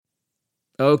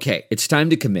Okay, it's time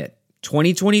to commit.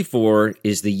 2024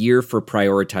 is the year for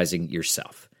prioritizing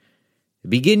yourself.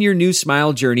 Begin your new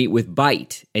smile journey with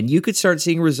Byte, and you could start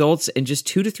seeing results in just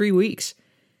 2 to 3 weeks.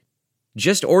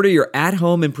 Just order your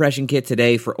at-home impression kit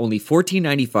today for only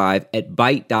 $14.95 at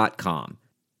Byte.com.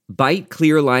 Byte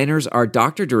clear liners are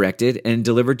doctor-directed and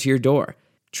delivered to your door.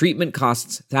 Treatment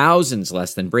costs thousands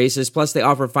less than braces, plus they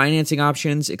offer financing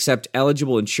options, accept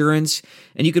eligible insurance,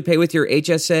 and you could pay with your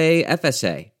HSA,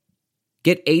 FSA.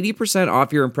 Get 80%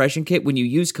 off your impression kit when you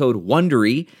use code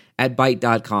WONDERY at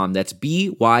Byte.com. That's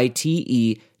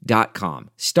BYTE.com.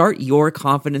 Start your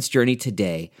confidence journey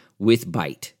today with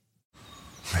Byte.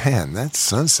 Man, that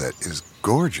sunset is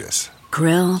gorgeous.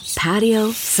 Grill,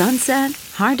 patio, sunset.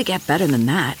 Hard to get better than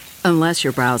that. Unless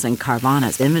you're browsing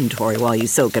Carvana's inventory while you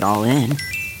soak it all in.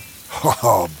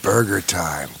 Oh, burger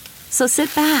time. So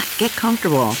sit back, get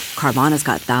comfortable. Carvana's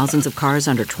got thousands of cars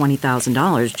under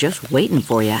 $20,000 just waiting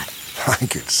for you. I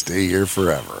could stay here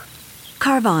forever.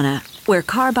 Carvana, where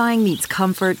car buying meets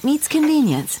comfort meets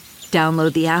convenience.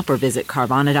 Download the app or visit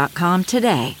Carvana.com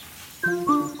today.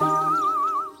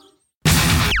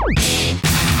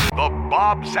 The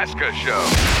Bob Cesca Show.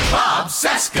 Bob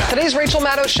Cesca. Today's Rachel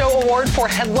Maddow Show Award for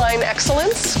Headline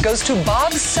Excellence goes to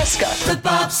Bob Cesca. The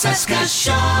Bob Cesca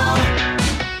Show.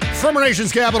 From our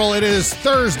nation's capital, it is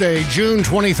Thursday, June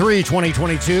 23,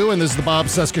 2022, and this is the Bob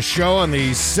Cesca Show on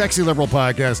the Sexy Liberal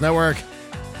Podcast Network.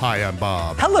 Hi, I'm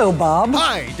Bob. Hello, Bob.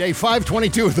 Hi, day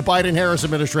 522 of the Biden-Harris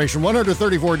administration,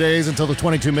 134 days until the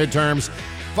 22 midterms.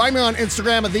 Find me on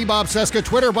Instagram at @TheBobCesca,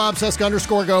 Twitter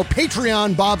 @BobCesca_go,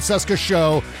 Patreon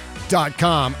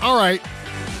BobCescaShow.com. All right,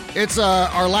 it's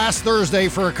our last Thursday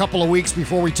for a couple of weeks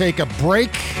before we take a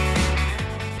break.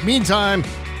 Meantime,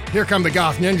 here come the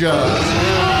Goth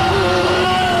Ninjas.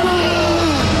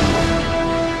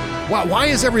 Wow, why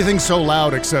is everything so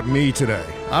loud except me today?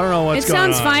 I don't know what's going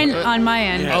on. It sounds fine on my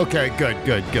end. Okay, good.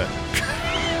 I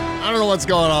don't know what's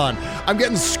going on. I'm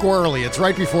getting squirrely. It's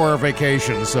right before our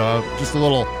vacation, so just a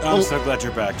little... I'm so glad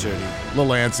you're back, Jody. A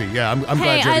little antsy. Yeah, I'm glad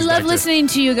Jody's Hey, I love back listening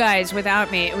to you guys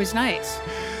without me. It was nice.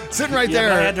 Sitting right Yeah, there.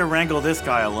 but I had to wrangle this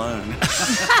guy alone.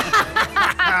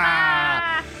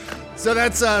 So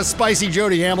that's Spicy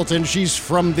Jody Hamilton. She's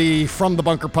from the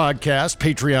Bunker podcast,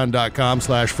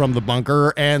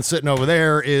 patreon.com/FromTheBunker. And sitting over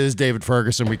there is David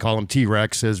Ferguson. We call him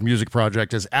T-Rex. His music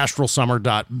project is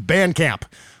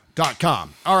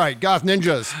astralsummer.bandcamp.com. All right, Goth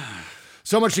Ninjas.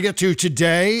 So much to get to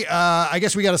today. I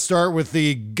guess we got to start with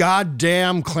the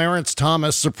goddamn Clarence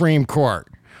Thomas Supreme Court.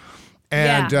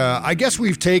 And I guess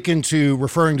we've taken to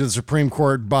referring to the Supreme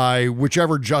Court by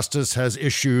whichever justice has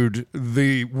issued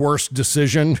the worst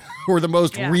decision or the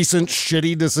most recent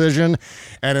shitty decision.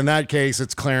 And in that case,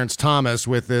 it's Clarence Thomas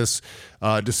with this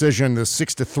decision, the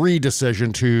 6-3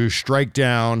 decision to strike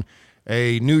down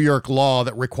a New York law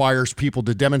that requires people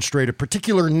to demonstrate a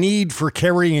particular need for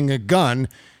carrying a gun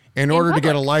in order to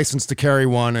get a license to carry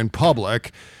one in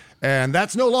public. And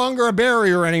that's no longer a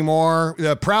barrier anymore.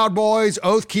 The Proud Boys,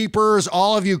 Oath Keepers,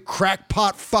 all of you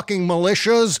crackpot fucking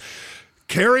militias,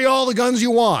 carry all the guns you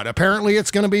want. Apparently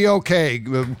it's going to be okay.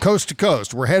 Coast to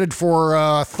coast. We're headed for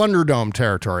Thunderdome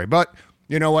territory. But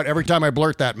you know what? Every time I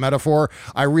blurt that metaphor,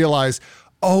 I realize,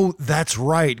 oh, that's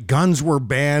right. Guns were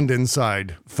banned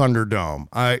inside Thunderdome.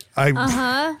 I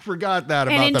forgot that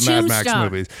about the Mad Max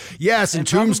movies. Yes, and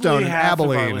Tombstone and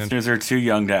Abilene. Our listeners are too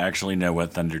young to actually know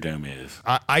what Thunderdome is.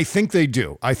 I think they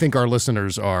do. I think our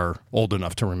listeners are old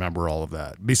enough to remember all of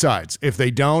that. Besides, if they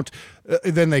don't,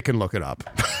 then they can look it up.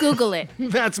 Google it.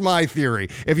 That's my theory.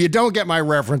 If you don't get my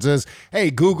references, hey,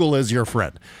 Google is your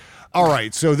friend. All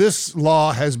right, so this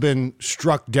law has been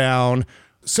struck down.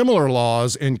 Similar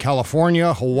laws in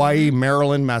California, Hawaii,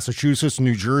 Maryland, Massachusetts,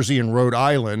 New Jersey, and Rhode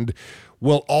Island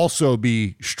will also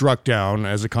be struck down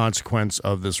as a consequence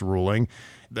of this ruling,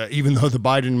 even though the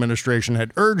Biden administration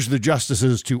had urged the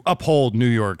justices to uphold New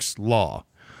York's law.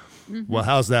 Mm-hmm. Well,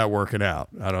 how's that working out?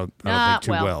 I don't think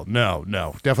too well. No,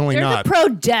 definitely not. They're the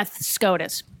pro-death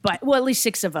SCOTUS, but at least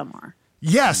 6 of them are.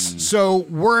 Yes. So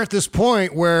we're at this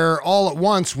point where all at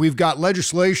once we've got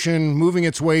legislation moving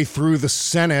its way through the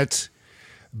Senate.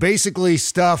 Basically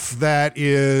stuff that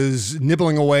is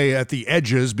nibbling away at the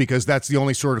edges because that's the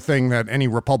only sort of thing that any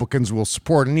Republicans will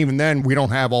support. And even then, we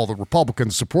don't have all the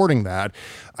Republicans supporting that.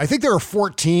 I think there are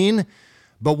 14,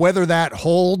 but whether that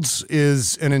holds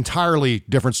is an entirely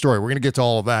different story. We're going to get to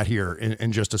all of that here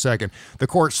in just a second. The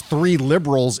court's 3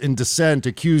 liberals in dissent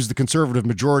accused the conservative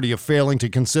majority of failing to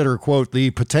consider, quote, the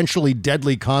potentially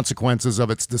deadly consequences of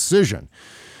its decision.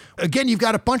 Again, you've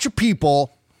got a bunch of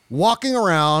people walking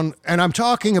around, and I'm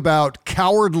talking about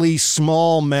cowardly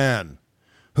small men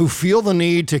who feel the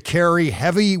need to carry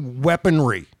heavy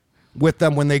weaponry with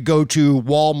them when they go to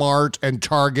Walmart and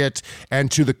Target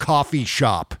and to the coffee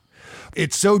shop.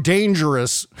 It's so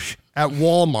dangerous at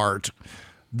Walmart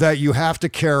that you have to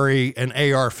carry an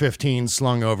AR-15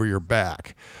 slung over your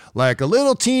back, like a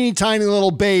little teeny tiny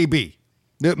little baby.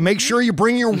 Make sure you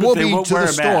bring your whoopee to the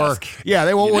store. Mask. Yeah,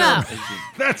 they won't wear a mask.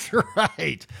 That's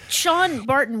right. Sean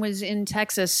Barton was in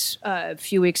Texas a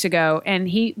few weeks ago, and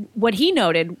what he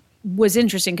noted was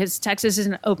interesting because Texas is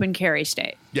an open carry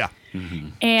state. Yeah. Mm-hmm.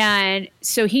 And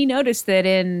so he noticed that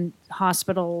in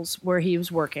hospitals where he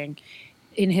was working,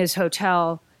 in his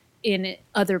hotel, in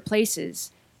other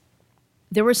places,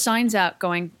 there were signs out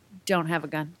going, "Don't have a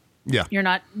gun. Yeah. You're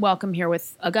not welcome here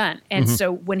with a gun." And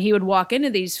so when he would walk into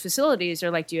these facilities,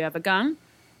 they're like, "Do you have a gun?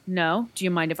 No. Do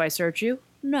you mind if I search you?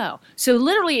 No." So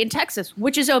literally in Texas,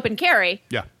 which is open carry,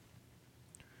 Yeah.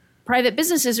 private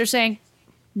businesses are saying,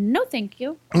 "No, thank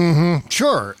you."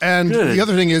 Sure. And Good. the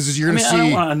other thing is you're I going mean, to I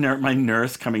don't see. want my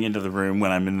nurse coming into the room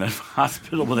when I'm in the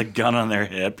hospital with a gun on their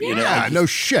hip. You know? Yeah, no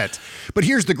shit. But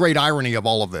here's the great irony of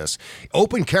all of this.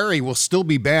 Open carry will still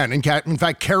be banned. In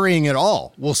fact, carrying it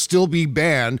all will still be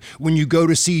banned when you go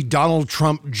to see Donald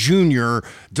Trump Jr.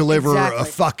 deliver a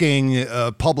Exactly. fucking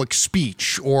public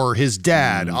speech, or his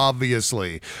dad,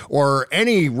 obviously, or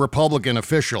any Republican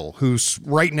official who's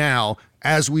right now,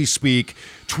 as we speak,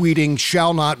 tweeting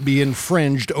 "shall not be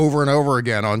infringed" over and over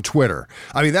again on Twitter.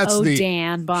 I mean, that's the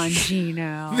Dan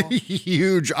Bongino.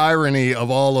 huge irony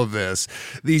of all of this.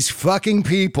 These fucking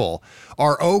people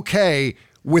are okay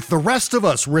with the rest of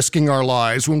us risking our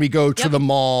lives when we go to the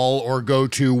mall or go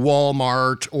to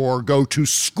Walmart or go to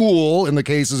school, in the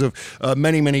cases of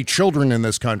many, many children in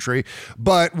this country.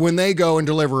 But when they go and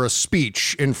deliver a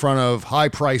speech in front of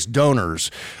high-priced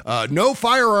donors, no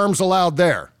firearms allowed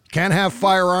there. Can't have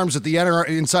firearms at the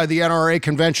inside the NRA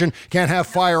convention. Can't have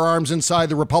firearms inside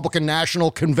the Republican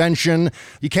National Convention.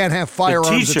 You can't have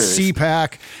firearms at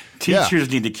CPAC.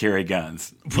 Teachers need to carry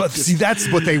guns. But see,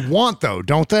 that's what they want, though,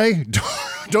 don't they?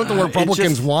 Don't the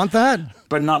Republicans want that?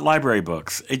 But not library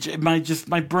books.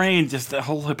 My brain, just the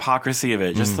whole hypocrisy of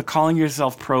it, just the calling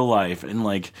yourself pro-life and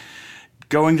like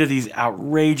going to these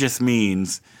outrageous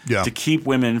means to keep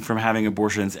women from having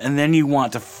abortions, and then you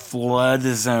want to flood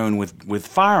the zone with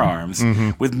firearms,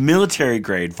 with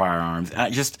military-grade firearms.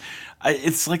 And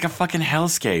it's like a fucking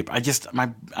hellscape.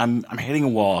 I'm hitting a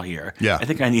wall here. Yeah. I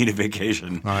think I need a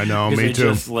vacation. I know, Because me it too.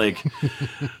 Just like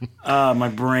my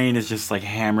brain is just like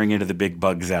hammering into the big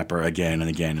bug zapper again and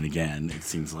again and again. It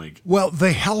seems like. Well, the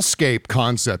hellscape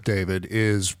concept, David,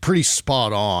 is pretty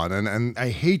spot on. And I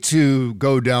hate to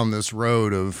go down this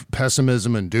road of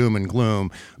pessimism and doom and gloom,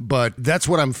 but that's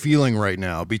what I'm feeling right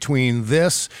now between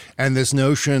this and this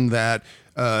notion that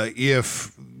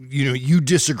if you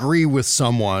disagree with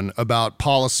someone about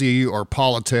policy or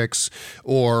politics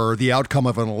or the outcome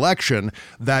of an election,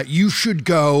 that you should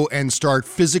go and start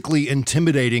physically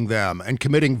intimidating them and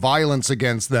committing violence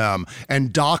against them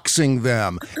and doxing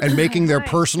them and making their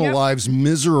personal lives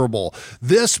miserable.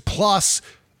 This plus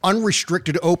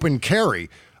unrestricted open carry.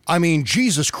 I mean,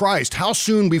 Jesus Christ, how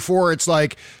soon before it's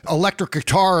like electric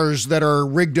guitars that are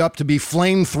rigged up to be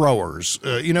flamethrowers?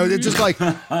 It's just like,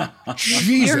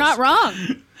 Jesus. You're not wrong.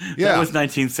 That was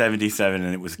 1977,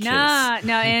 and it was Kiss. No,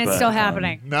 and it's still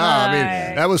happening. No, I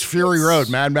mean, that was Fury Road,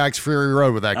 Mad Max Fury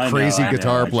Road, with that crazy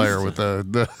guitar player with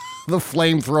the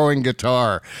flame-throwing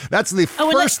guitar. That's the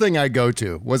first thing I go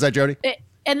to. Was that Jody?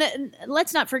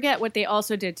 Let's not forget what they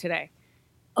also did today.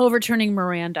 Overturning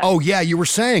Miranda. Oh, yeah, you were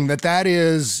saying that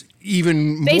is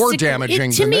even more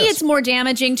damaging to than me, this. it's more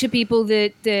damaging to people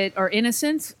that are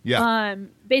innocent. Yeah.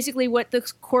 Basically, what the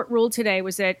court ruled today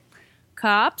was that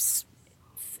cops,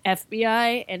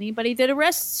 FBI, anybody that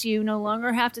arrests you no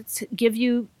longer have to give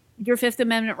you your Fifth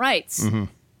Amendment rights.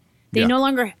 They no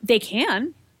longer, they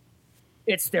can.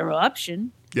 It's their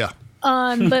option. Yeah.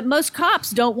 But most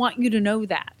cops don't want you to know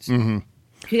that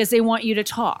because they want you to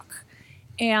talk.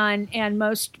 And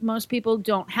most people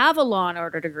don't have a Law and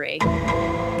Order degree,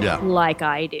 like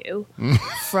I do,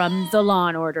 from the Law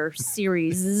and Order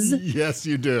series. Yes,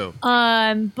 you do.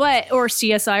 Or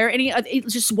CSI or any.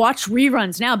 Just watch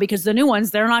reruns now because the new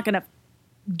ones they're not going to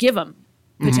give them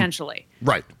potentially.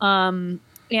 Right. And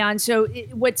so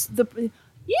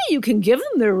you can give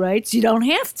them their rights. You don't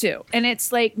have to. And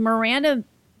it's like Miranda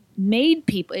made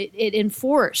people, it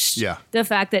enforced the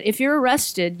fact that if you're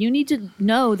arrested, you need to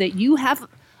know that you have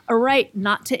a right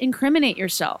not to incriminate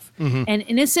yourself. And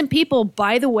innocent people,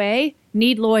 by the way,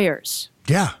 need lawyers.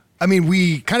 Yeah. I mean,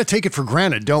 we kind of take it for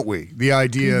granted, don't we? The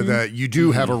idea that you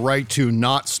do have a right to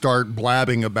not start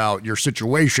blabbing about your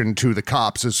situation to the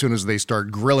cops as soon as they start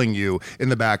grilling you in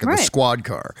the back of the squad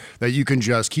car. That you can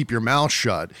just keep your mouth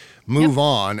shut, move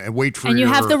on, and wait for your attorney. And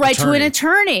you have the right to an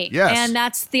attorney. Yes. And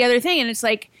that's the other thing. And it's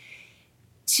like,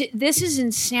 this is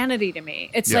insanity to me.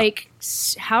 It's like,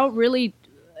 how really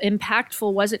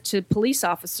impactful was it to police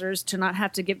officers to not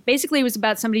have to give? Basically, it was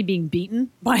about somebody being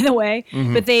beaten, by the way,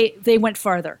 but they went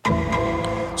farther.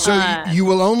 So you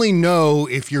will only know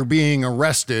if you're being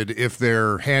arrested if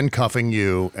they're handcuffing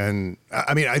you. And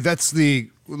I mean, that's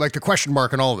the question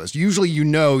mark in all of this. Usually you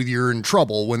know you're in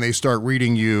trouble when they start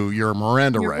reading you your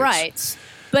Miranda rights.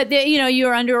 But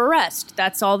you're under arrest.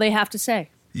 That's all they have to say.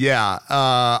 Yeah.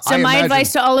 So my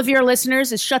advice to all of your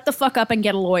listeners is shut the fuck up and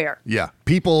get a lawyer. Yeah.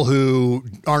 People who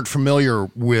aren't familiar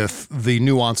with the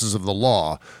nuances of the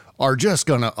law are just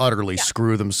going to utterly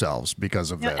screw themselves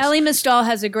because of this. Elie Mystal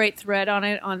has a great thread on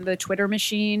it on the Twitter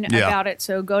machine about it.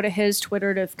 So go to his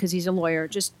Twitter because he's a lawyer.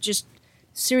 Just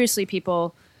seriously,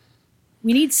 people,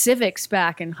 we need civics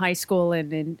back in high school.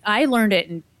 And I learned it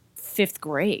in 5th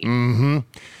grade. Mm-hmm.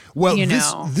 Well,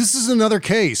 this is another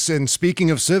case. And speaking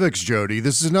of civics, Jody,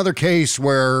 this is another case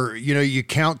where, you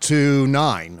count to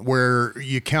 9, where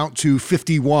you count to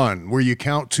 51, where you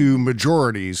count to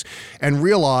majorities and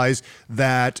realize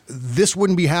that this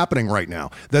wouldn't be happening right now.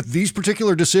 That these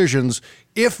particular decisions,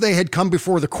 if they had come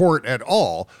before the court at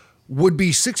all, would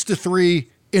be 6-3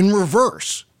 in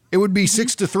reverse. It would be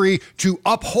 6-3 to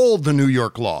uphold the New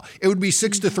York law. It would be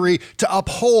 6-3 to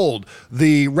uphold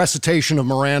the recitation of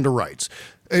Miranda rights.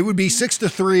 It would be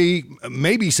 6-3,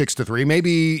 maybe 6-3,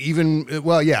 maybe even, it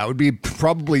would be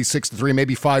probably 6-3,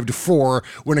 maybe 5-4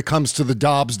 when it comes to the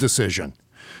Dobbs decision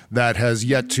that has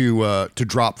yet to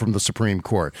drop from the Supreme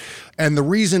Court. And the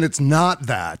reason it's not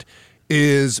that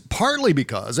is partly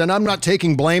because, and I'm not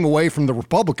taking blame away from the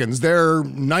Republicans, they're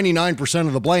 99%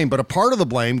 of the blame, but a part of the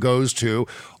blame goes to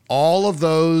all of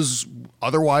those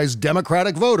otherwise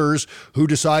Democratic voters who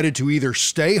decided to either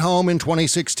stay home in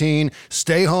 2016,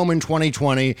 stay home in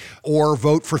 2020, or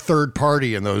vote for third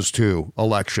party in those 2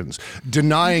 elections,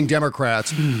 denying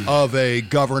Democrats of a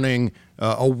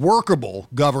workable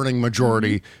governing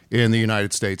majority in the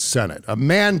United States Senate, a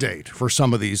mandate for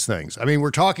some of these things. I mean,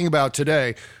 we're talking about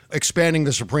today expanding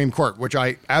the Supreme Court, which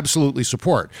I absolutely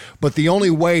support. But the only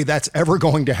way that's ever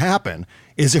going to happen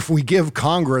is if we give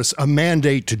Congress a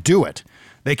mandate to do it.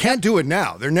 They can't do it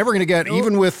now. They're never going to get,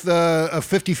 even with a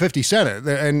 50-50 Senate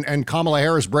and Kamala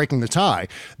Harris breaking the tie,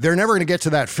 they're never going to get to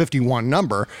that 51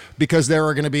 number because there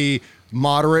are going to be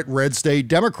moderate red state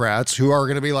Democrats who are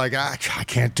going to be like, I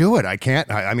can't do it. I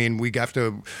can't. I mean, we have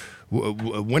to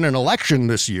win an election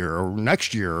this year or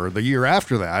next year or the year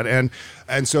after that.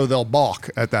 And so they'll balk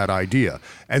at that idea.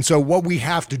 And so what we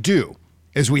have to do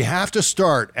is we have to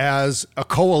start as a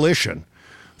coalition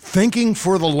thinking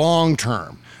for the long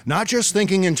term. Not just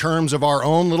thinking in terms of our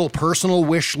own little personal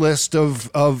wish list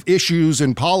of issues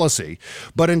and policy,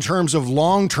 but in terms of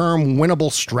long-term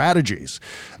winnable strategies.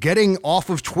 Getting off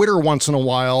of Twitter once in a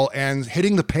while and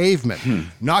hitting the pavement,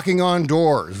 knocking on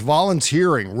doors,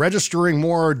 volunteering, registering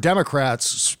more Democrats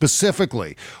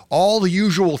specifically, all the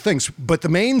usual things. But the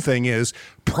main thing is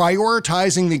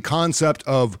prioritizing the concept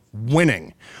of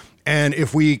winning. And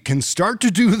if we can start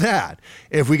to do that,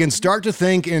 if we can start to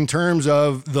think in terms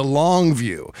of the long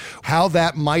view, how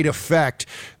that might affect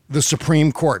the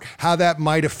Supreme Court, how that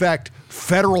might affect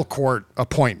federal court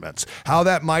appointments, how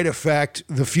that might affect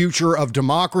the future of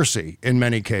democracy in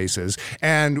many cases,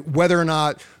 and whether or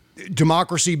not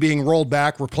democracy being rolled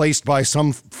back, replaced by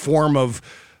some form of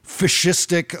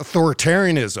fascistic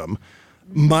authoritarianism,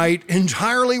 might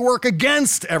entirely work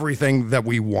against everything that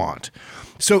we want.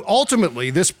 So ultimately,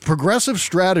 this progressive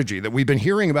strategy that we've been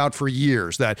hearing about for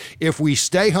years, that if we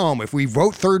stay home, if we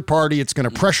vote third party, it's going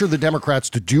to pressure the Democrats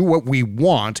to do what we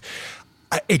want,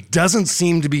 it doesn't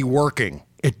seem to be working.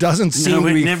 It doesn't seem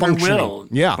to be functioning. No, it never will.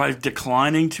 Yeah. By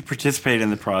declining to participate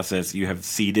in the process, you have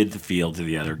ceded the field to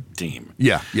the other team.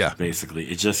 Yeah. Basically.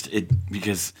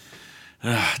 Because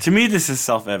to me, this is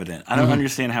self-evident. I don't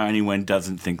understand how anyone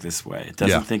doesn't think this way. It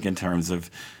doesn't think in terms of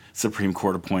Supreme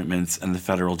Court appointments and the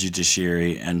federal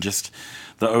judiciary and just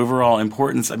the overall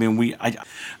importance. I mean, I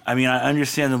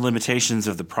understand the limitations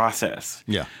of the process.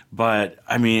 Yeah. But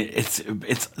I mean, it's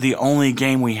the only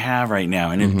game we have right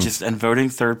now, and and voting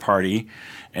third party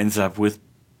ends up with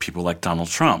people like Donald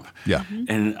Trump. Yeah.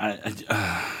 And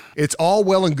it's all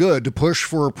well and good to push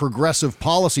for progressive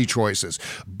policy choices,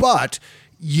 but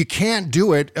you can't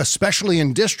do it, especially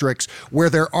in districts where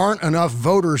there aren't enough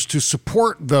voters to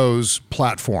support those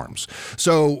platforms.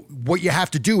 So what you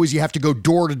have to do is you have to go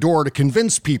door to door to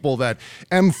convince people that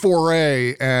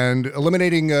M4A and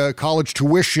eliminating college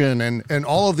tuition and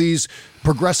all of these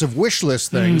progressive wish list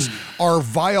things are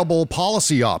viable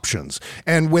policy options.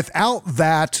 And without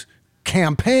that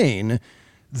campaign,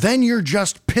 then you're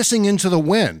just pissing into the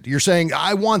wind. You're saying,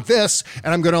 I want this,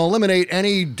 and I'm going to eliminate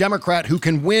any Democrat who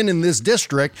can win in this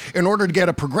district in order to get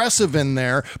a progressive in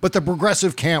there, but the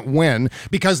progressive can't win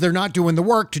because they're not doing the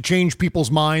work to change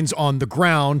people's minds on the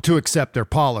ground to accept their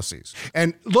policies.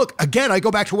 And look, again, I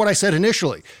go back to what I said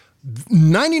initially.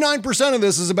 99% of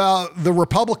this is about the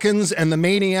Republicans and the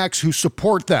maniacs who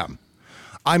support them.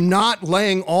 I'm not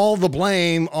laying all the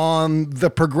blame on the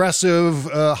progressive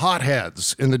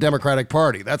hotheads in the Democratic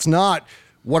Party. That's not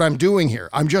what I'm doing here.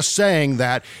 I'm just saying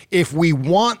that if we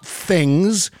want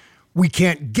things, we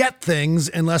can't get things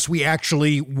unless we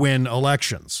actually win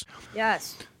elections.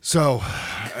 Yes. So,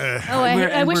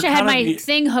 I wish I had my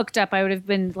thing hooked up. I would have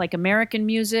been like American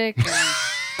music.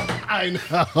 I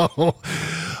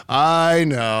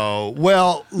know.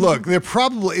 Well, look, they're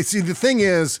probably, see, the thing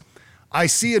is, I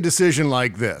see a decision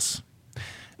like this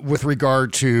with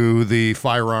regard to the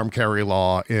firearm carry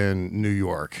law in New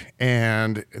York.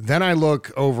 And then I look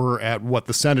over at what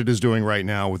the Senate is doing right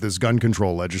now with this gun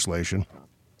control legislation.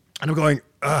 And I'm going,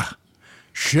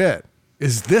 shit,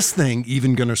 is this thing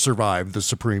even going to survive the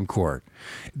Supreme Court?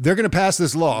 They're going to pass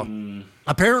this law.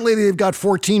 Apparently, they've got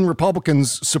 14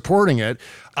 Republicans supporting it.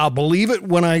 I'll believe it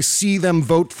when I see them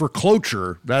vote for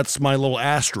cloture. That's my little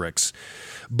asterisk.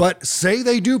 But say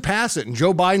they do pass it and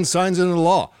Joe Biden signs it into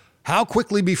law. How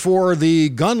quickly before the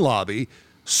gun lobby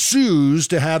sues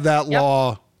to have that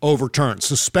law overturned?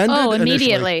 Suspended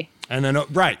immediately. And then,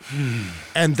 right.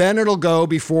 And then it'll go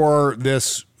before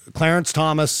this Clarence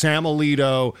Thomas, Sam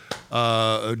Alito,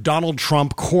 Donald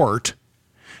Trump court,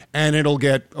 and it'll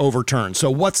get overturned.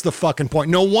 So what's the fucking point?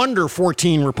 No wonder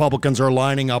 14 Republicans are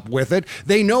lining up with it.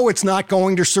 They know it's not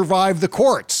going to survive the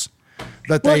courts.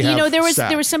 There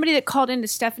was somebody that called into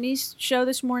Stephanie's show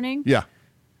this morning. Yeah.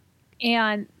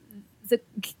 And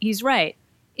he's right.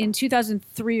 In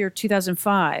 2003 or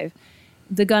 2005,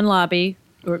 the gun lobby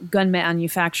or gun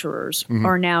manufacturers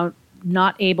are now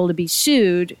not able to be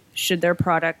sued should their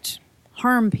product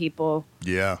harm people.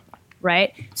 Yeah.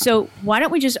 Right? So why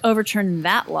don't we just overturn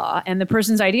that law? And the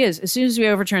person's idea is, as soon as we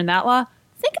overturn that law,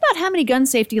 think about how many gun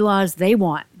safety laws they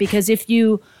want. Because if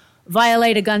you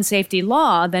violate a gun safety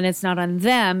law, then it's not on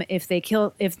them if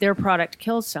their product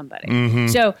kills somebody.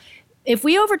 So if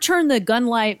we overturn the gun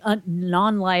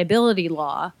non-liability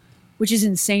law, which is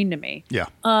insane to me. Yeah.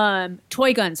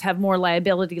 Toy guns have more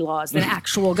liability laws than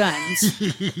actual guns.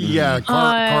 Yeah,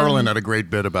 Carlin had a great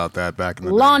bit about that back in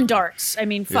the lawn day. darts. I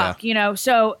mean, fuck,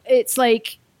 So it's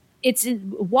like, it's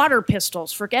water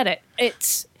pistols. Forget it.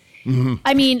 It's,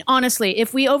 I mean, honestly,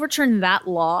 if we overturn that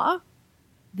law,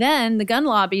 then the gun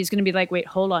lobby is going to be like, wait,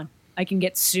 hold on. I can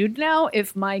get sued now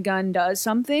if my gun does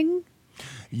something?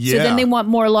 Yeah. So then they want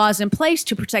more laws in place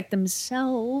to protect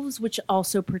themselves, which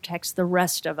also protects the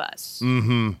rest of us.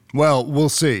 Well, we'll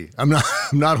see. I'm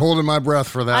not holding my breath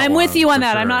for that. I'm with you on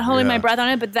that. Sure. I'm not holding my breath on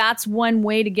it, but that's one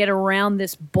way to get around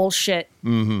this bullshit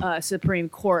Supreme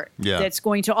Court that's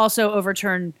going to also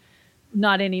overturn,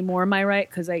 not anymore, am I right?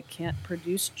 Because I can't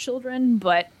produce children,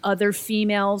 but other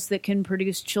females that can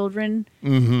produce children,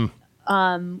 they're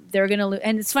going to lose.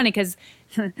 And it's funny because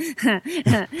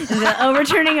the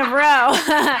overturning of Roe.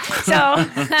 So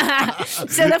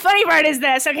the funny part is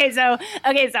this. Okay, so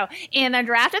in the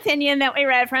draft opinion that we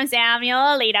read from Samuel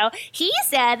Alito, he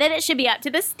said that it should be up to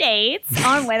the states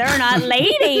on whether or not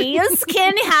ladies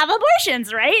can have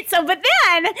abortions, right? So, but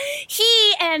then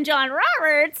he and John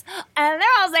Roberts, and they're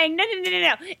all saying, no,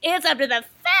 it's up to the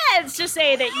feds to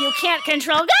say that you can't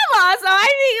control gun laws. So I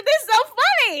think this is so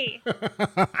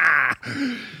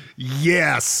funny.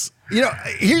 Yes.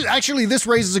 This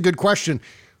raises a good question.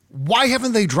 Why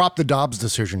haven't they dropped the Dobbs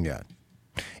decision yet?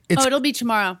 It'll be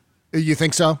tomorrow. You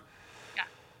think so? Yeah.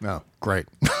 No, great.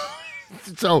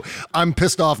 So I'm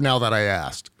pissed off now that I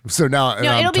asked. So now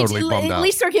I'm totally bummed out. At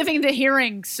least they're giving the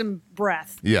hearing some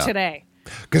breath today.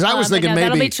 Because I was thinking maybe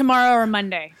that'll be tomorrow or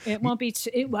Monday. It won't be.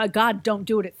 God, don't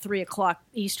do it at 3:00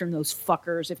 Eastern. Those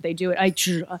fuckers. If they do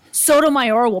it,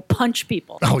 Sotomayor will punch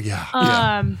people. Oh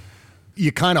yeah.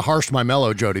 You kind of harshed my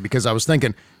mellow, Jody, because I was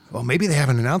thinking, well, maybe they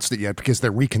haven't announced it yet because they're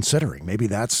reconsidering. Maybe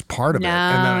that's part of it.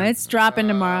 No, it's dropping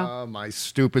tomorrow. My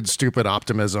stupid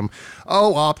optimism.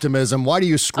 Oh, optimism. Why do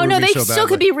you screw me so badly? They still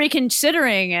could be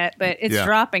reconsidering it, but it's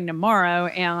dropping tomorrow,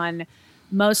 and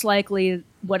most likely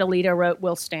what Alito wrote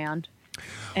will stand.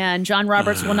 And John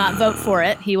Roberts will not vote for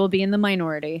it. He will be in the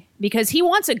minority because he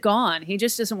wants it gone. He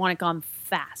just doesn't want it gone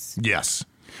fast. Yes.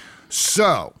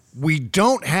 So we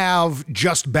don't have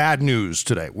just bad news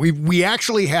today. We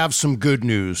actually have some good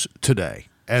news today,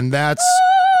 and that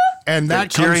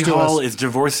Jerry Hall is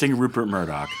divorcing Rupert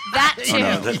Murdoch. That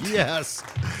too. Yes.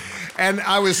 And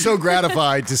I was so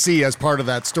gratified to see, as part of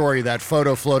that story, that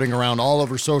photo floating around all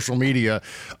over social media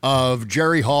of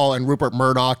Jerry Hall and Rupert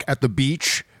Murdoch at the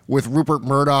beach with Rupert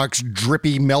Murdoch's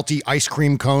drippy, melty ice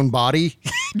cream cone body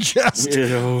just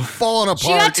falling apart. She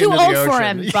got too old for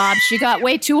him, Bob. She got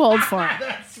way too old for him.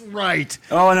 That's right.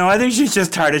 Oh, no, I think she's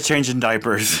just tired of changing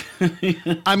diapers.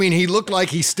 I mean, he looked like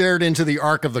he stared into the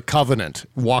Ark of the Covenant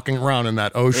walking around in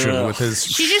that ocean with his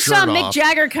She just shirt saw off. Mick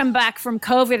Jagger come back from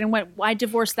COVID and went, why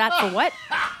divorce that for what?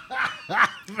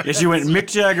 Yeah, she went Mick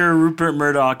Jagger, Rupert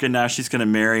Murdoch, and now she's going to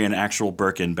marry an actual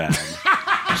Birkin bag.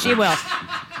 She will.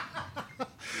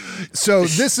 So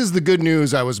this is the good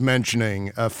news I was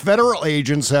mentioning. Federal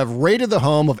agents have raided the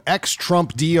home of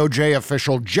ex-Trump DOJ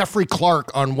official Jeffrey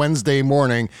Clark on Wednesday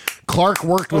morning. Clark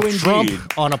worked with Trump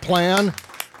on a plan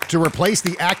to replace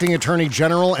the acting attorney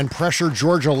general and pressure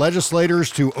Georgia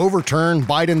legislators to overturn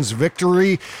Biden's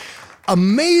victory.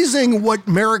 Amazing what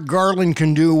Merrick Garland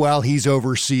can do while he's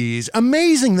overseas.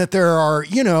 Amazing that there are,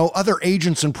 other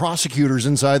agents and prosecutors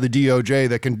inside the DOJ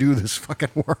that can do this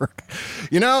fucking work.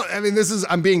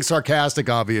 I'm being sarcastic,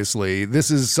 obviously.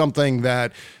 This is something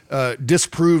that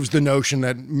disproves the notion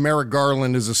that Merrick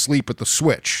Garland is asleep at the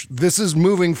switch. This is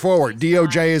moving forward.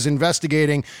 DOJ is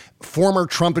investigating former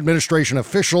Trump administration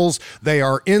officials. They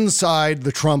are inside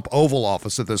the Trump Oval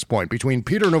Office at this point. Between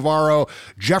Peter Navarro,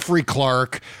 Jeffrey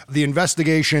Clark, the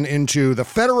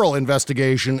federal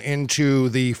investigation into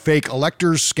the fake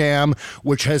electors scam,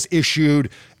 which has issued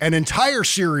an entire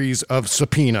series of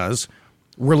subpoenas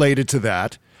related to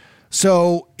that.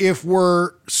 So if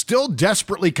we're still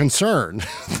desperately concerned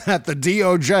that the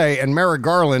DOJ and Merrick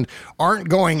Garland aren't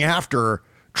going after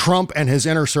Trump and his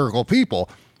inner circle people,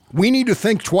 we need to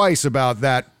think twice about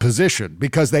that position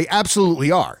because they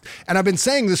absolutely are. And I've been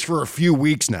saying this for a few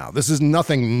weeks now. This is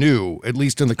nothing new, at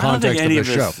least in the context of this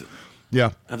show.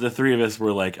 Yeah. Of the three of us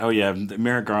were like, oh, yeah,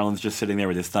 Merrick Garland's just sitting there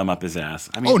with his thumb up his ass.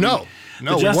 I mean, no,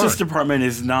 the Justice Department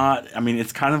is not,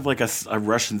 it's kind of like a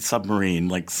Russian submarine,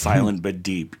 like silent but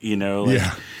deep, They don't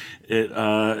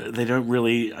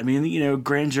really,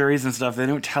 grand juries and stuff, they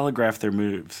don't telegraph their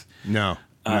moves. No.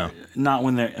 Not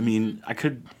when they're,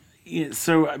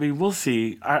 we'll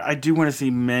see. I do want to see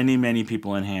many, many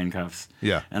people in handcuffs.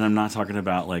 Yeah. And I'm not talking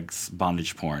about,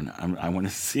 bondage porn. I want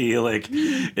to see,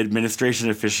 administration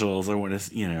officials. I want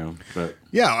to, but.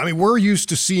 Yeah, we're used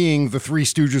to seeing the Three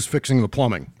Stooges fixing the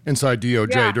plumbing inside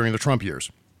DOJ during the Trump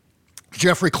years.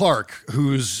 Jeffrey Clark,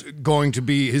 his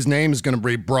name is going to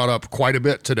be brought up quite a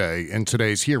bit today in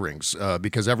today's hearings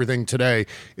because everything today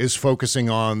is focusing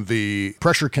on the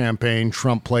pressure campaign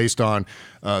Trump placed on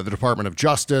the Department of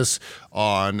Justice,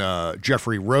 on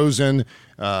Jeffrey Rosen.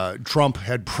 Trump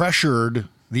had pressured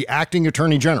the acting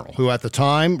attorney general, who at the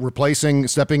time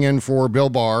stepping in for Bill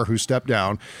Barr, who stepped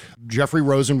down. Jeffrey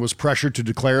Rosen was pressured to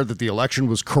declare that the election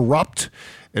was corrupt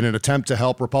in an attempt to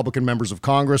help Republican members of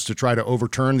Congress to try to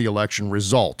overturn the election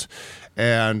result.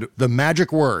 And the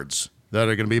magic words that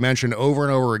are going to be mentioned over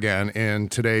and over again in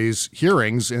today's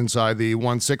hearings inside the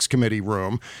 1-6 committee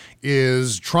room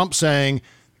is Trump saying,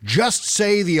 just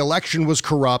say the election was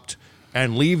corrupt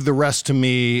and leave the rest to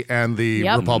me and the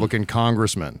Republican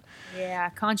congressman. Yeah,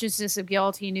 consciousness of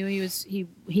guilt. He knew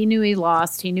he knew he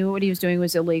lost. He knew what he was doing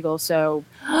was illegal. So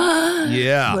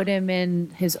put him in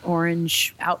his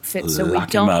orange outfit so we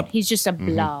don't. He's just a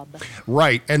blob.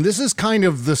 Right, and this is kind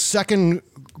of the second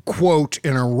quote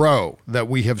in a row that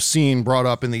we have seen brought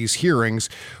up in these hearings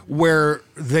where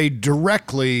they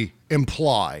directly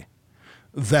imply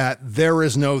that there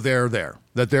is no there,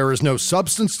 that there is no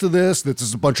substance to this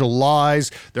is a bunch of lies.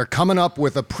 They're coming up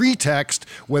with a pretext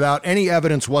without any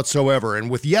evidence whatsoever. And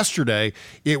with yesterday,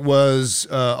 it was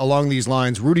along these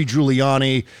lines, Rudy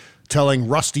Giuliani telling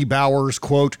Rusty Bowers,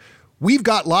 quote, "We've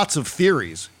got lots of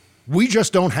theories. We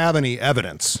just don't have any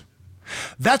evidence."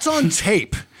 That's on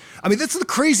tape. That's the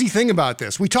crazy thing about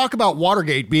this. We talk about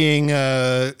Watergate being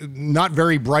not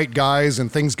very bright guys and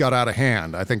things got out of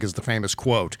hand, I think is the famous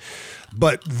quote.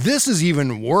 But this is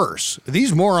even worse.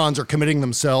 These morons are committing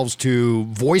themselves to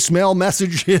voicemail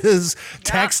messages,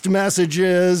 text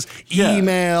messages,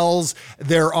 emails.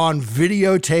 They're on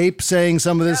videotape saying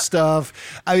some of this stuff.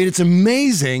 It's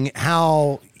amazing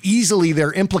how easily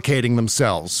they're implicating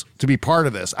themselves to be part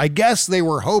of this. I guess they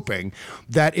were hoping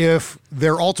that if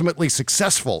they're ultimately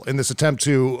successful in this attempt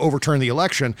to overturn the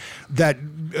election,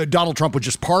 that Donald Trump would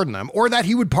just pardon them, or that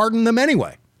he would pardon them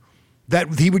anyway.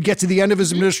 That he would get to the end of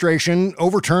his administration,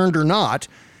 overturned or not,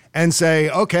 and say,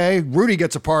 okay, Rudy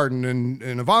gets a pardon, and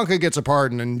Ivanka gets a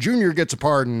pardon, and Junior gets a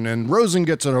pardon, and Rosen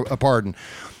gets a pardon.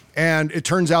 And it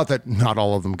turns out that not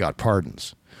all of them got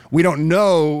pardons. We don't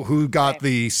know who got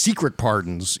the secret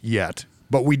pardons yet,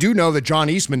 but we do know that John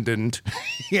Eastman didn't.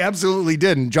 He absolutely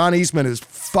didn't. John Eastman is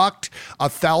fucked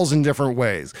 1,000 different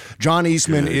ways. John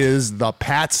Eastman is the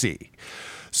patsy.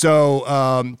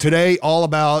 So today, all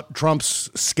about Trump's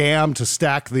scam to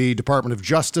stack the Department of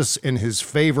Justice in his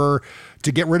favor,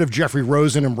 to get rid of Jeffrey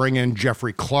Rosen and bring in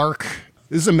Jeffrey Clark.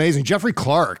 This is amazing. Jeffrey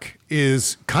Clark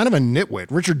is kind of a nitwit.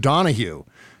 Richard Donahue,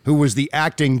 who was the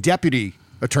acting deputy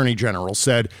attorney general,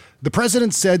 said, the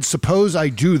president said, suppose I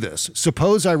do this.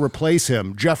 Suppose I replace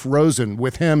him, Jeff Rosen,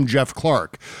 with him, Jeff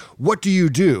Clark. What do you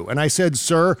do? And I said,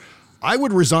 sir, I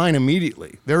would resign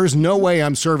immediately. There is no way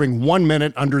I'm serving 1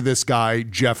 minute under this guy,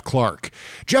 Jeff Clark.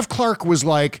 Jeff Clark was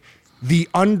like the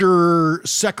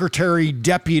undersecretary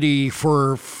deputy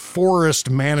for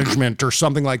forest management or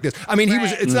something like this. I mean, he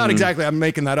was, it's not exactly, I'm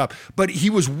making that up, but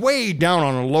he was way down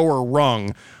on a lower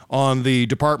rung on the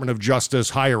Department of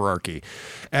Justice hierarchy.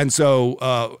 And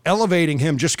so elevating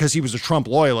him just because he was a Trump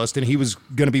loyalist and he was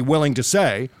going to be willing to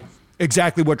say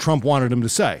exactly what Trump wanted him to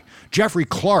say. Jeffrey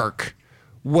Clark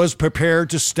was prepared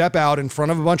to step out in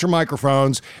front of a bunch of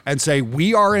microphones and say,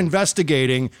 we are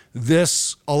investigating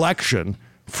this election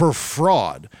for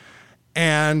fraud.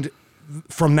 And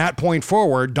from that point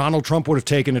forward, Donald Trump would have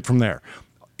taken it from there.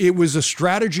 It was a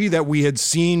strategy that we had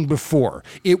seen before.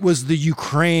 It was the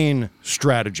Ukraine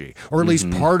strategy, or at least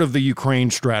part of the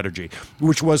Ukraine strategy,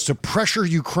 which was to pressure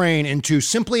Ukraine into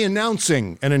simply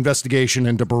announcing an investigation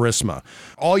into Burisma.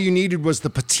 All you needed was the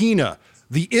patina,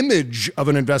 the image of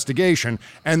an investigation.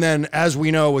 And then, as we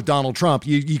know with Donald Trump,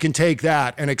 you can take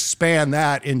that and expand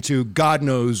that into God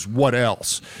knows what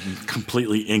else.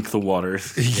 Completely ink the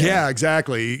waters. Yeah,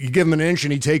 exactly. You give him an inch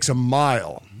and he takes a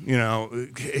mile. You know,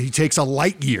 he takes a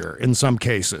light year in some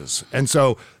cases. And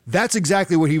so that's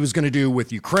exactly what he was going to do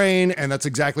with Ukraine. And that's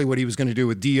exactly what he was going to do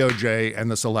with DOJ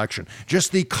and this election.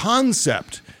 Just the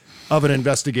concept of an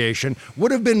investigation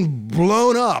would have been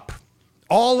blown up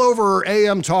all over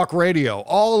AM talk radio,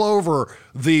 all over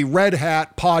the Red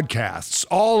Hat podcasts,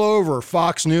 all over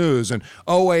Fox News and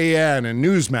OAN and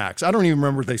Newsmax. I don't even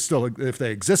remember if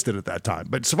they existed at that time.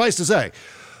 But suffice to say,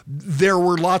 there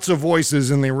were lots of voices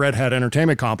in the Red Hat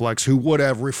entertainment complex who would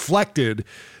have reflected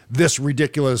this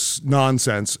ridiculous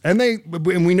nonsense. And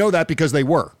we know that because they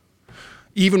were.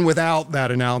 Even without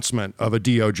that announcement of a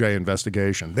DOJ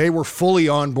investigation, they were fully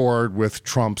on board with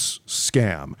Trump's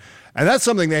scam. And that's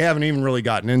something they haven't even really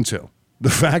gotten into. The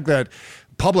fact that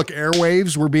public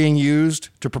airwaves were being used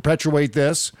to perpetuate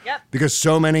this, because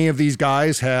so many of these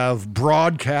guys have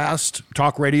broadcast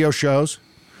talk radio shows.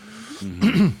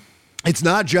 It's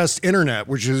not just internet,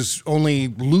 which is only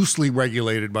loosely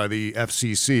regulated by the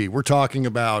FCC. We're talking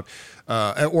about,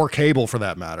 or cable for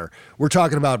that matter, we're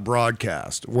talking about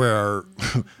broadcast, where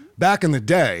back in the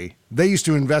day, they used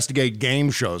to investigate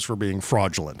game shows for being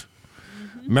fraudulent.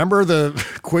 Remember the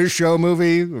quiz show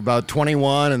movie about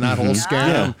 21 and that whole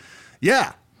scam?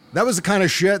 Yeah. That was the kind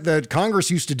of shit that Congress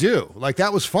used to do. Like,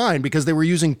 that was fine because they were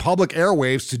using public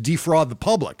airwaves to defraud the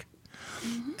public.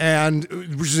 And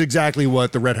which is exactly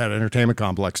what the Red Hat Entertainment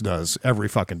Complex does every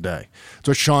fucking day. It's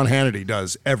what Sean Hannity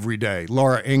does every day.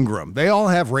 Laura Ingraham. They all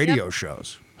have radio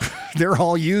shows. They're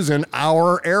all using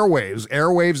our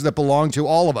airwaves that belong to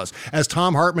all of us. As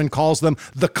Tom Hartman calls them,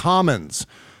 the commons.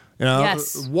 You know,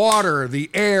 water,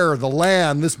 the air, the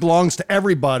land, this belongs to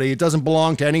everybody. It doesn't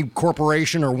belong to any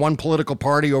corporation or one political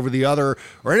party over the other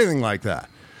or anything like that.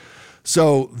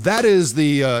 So that is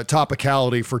the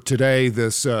topicality for today,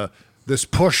 this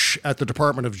push at the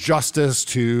Department of Justice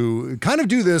to kind of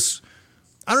do this.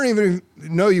 I don't even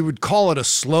know you would call it a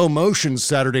slow motion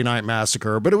Saturday Night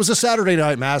Massacre, but it was a Saturday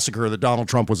Night Massacre that Donald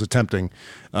Trump was attempting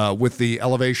with the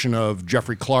elevation of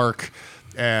Jeffrey Clark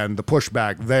and the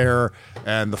pushback there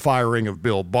and the firing of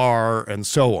Bill Barr and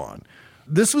so on.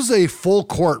 This was a full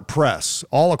court press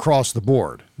all across the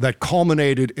board that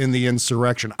culminated in the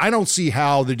insurrection. I don't see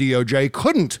how the DOJ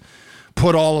couldn't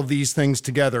put all of these things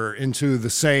together into the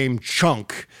same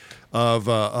chunk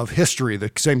of history,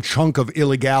 the same chunk of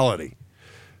illegality.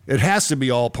 It has to be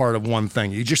all part of one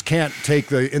thing. You just can't take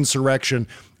the insurrection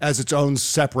as its own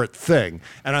separate thing.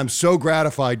 And I'm so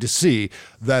gratified to see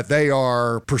that they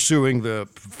are pursuing the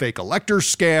fake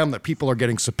electors scam, that people are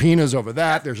getting subpoenas over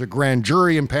that. There's a grand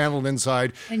jury impaneled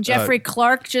inside. And Jeffrey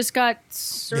Clark just got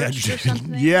searched or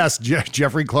something? Yes,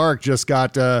 Jeffrey Clark just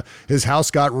got, his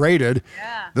house got raided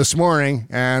this morning.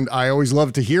 And I always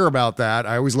love to hear about that.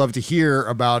 I always love to hear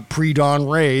about pre-dawn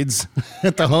raids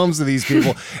at the homes of these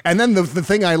people. And then the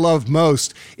thing I love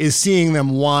most is seeing them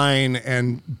whine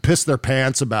and piss their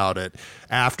pants about it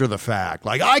after the fact.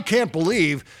 Like, I can't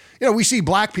believe, we see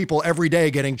black people every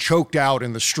day getting choked out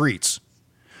in the streets.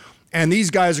 And these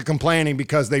guys are complaining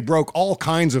because they broke all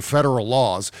kinds of federal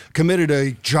laws, committed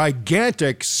a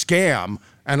gigantic scam,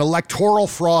 an electoral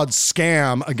fraud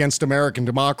scam against American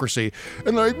democracy.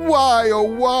 And they're like, why, oh,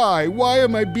 why? Why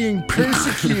am I being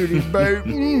persecuted by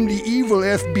the evil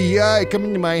FBI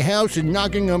coming to my house and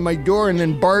knocking on my door and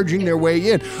then barging their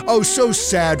way in? Oh, so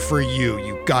sad for you,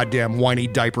 you goddamn whiny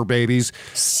diaper babies.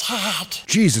 Sad.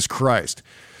 Jesus Christ.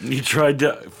 You tried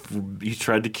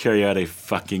to carry out a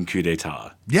fucking coup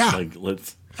d'etat. Yeah.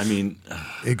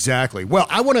 Exactly. Well,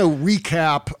 I want to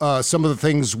recap some of the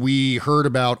things we heard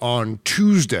about on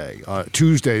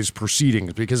Tuesday's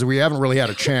proceedings, because we haven't really had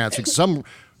a chance.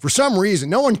 For some reason,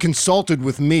 no one consulted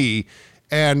with me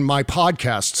and my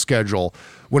podcast schedule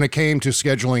when it came to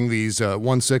scheduling these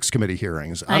 1-6 committee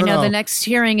hearings. I know the next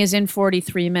hearing is in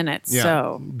 43 minutes. Yeah.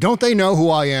 So don't they know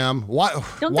who I am? Why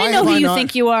they know who you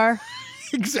think you are?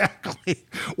 Exactly.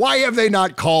 Why have they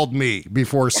not called me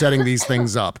before setting these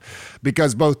things up?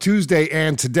 Because both Tuesday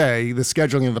and today, the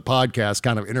scheduling of the podcast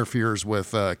kind of interferes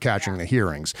with catching the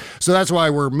hearings. So that's why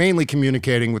we're mainly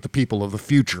communicating with the people of the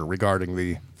future regarding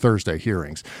the Thursday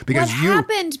hearings. Because what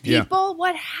happened, people? Yeah.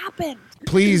 What happened?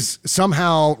 Please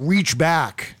somehow reach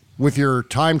back with your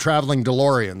time-traveling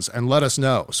DeLoreans and let us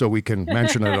know so we can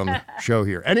mention it on the show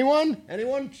here. Anyone?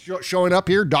 Showing up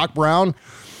here? Doc Brown?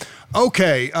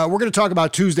 Okay, we're going to talk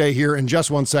about Tuesday here in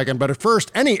just 1 second, but at first,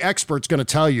 any expert's going to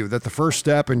tell you that the first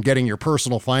step in getting your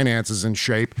personal finances in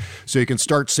shape so you can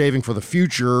start saving for the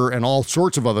future and all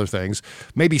sorts of other things,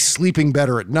 maybe sleeping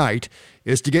better at night,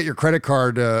 is to get your credit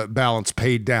card balance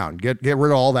paid down. Get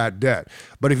rid of all that debt.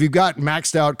 But if you've got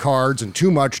maxed out cards and too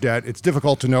much debt, it's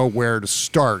difficult to know where to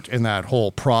start in that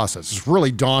whole process. It's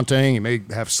really daunting. You may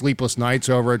have sleepless nights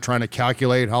over it, trying to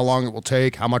calculate how long it will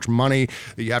take, how much money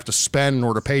that you have to spend in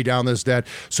order to pay down this debt.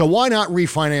 So why not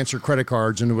refinance your credit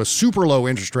cards into a super low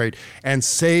interest rate and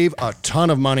save a ton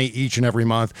of money each and every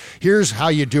month? Here's how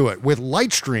you do it. With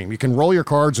Lightstream, you can roll your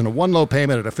cards into one low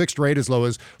payment at a fixed rate as low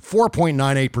as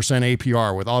 4.98% APR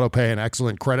with autopay and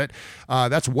excellent credit.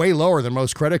 That's way lower than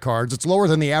most credit cards. It's lower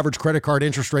than the average credit card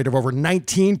interest rate of over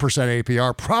 19%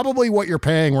 APR, probably what you're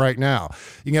paying right now.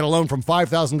 You can get a loan from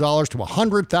 $5,000 to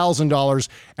 $100,000,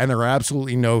 and there are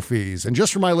absolutely no fees. And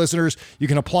just for my listeners, you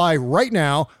can apply right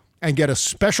now and get a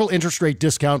special interest rate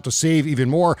discount to save even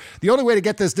more. The only way to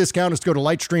get this discount is to go to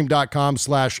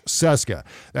lightstream.com/Cesca.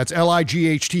 That's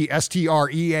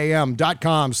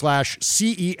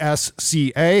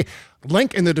lightstream.com/CESCA.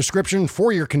 Link in the description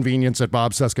for your convenience at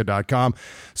bobcesca.com.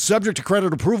 Subject to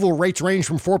credit approval, rates range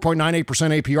from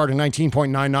 4.98% APR to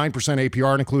 19.99%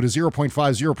 APR and include a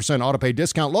 0.50% autopay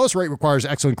discount. Lowest rate requires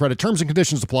excellent credit. Terms and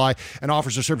conditions apply, and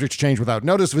offers are subject to change without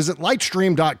notice. Visit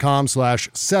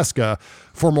lightstream.com/Cesca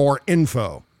for more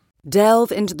info.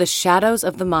 Delve into the shadows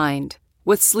of the mind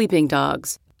with Sleeping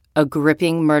Dogs, a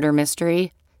gripping murder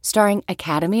mystery starring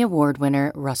Academy Award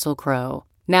winner Russell Crowe.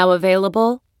 Now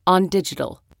available on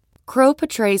digital. Crowe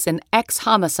portrays an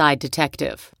ex-homicide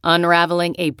detective,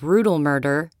 unraveling a brutal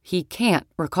murder he can't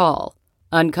recall.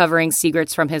 Uncovering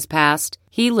secrets from his past,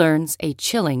 he learns a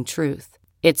chilling truth.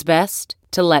 It's best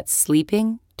to let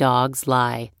sleeping dogs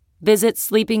lie. Visit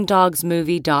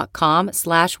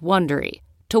sleepingdogsmovie.com/Wondery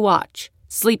to watch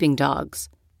Sleeping Dogs,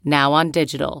 now on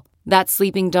digital. That's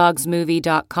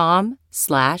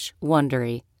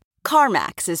sleepingdogsmovie.com/Wondery.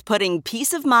 CarMax is putting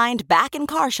peace of mind back in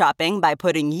car shopping by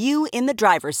putting you in the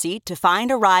driver's seat to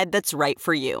find a ride that's right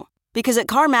for you. Because at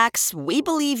CarMax, we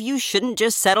believe you shouldn't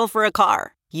just settle for a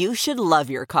car. You should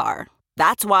love your car.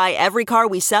 That's why every car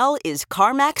we sell is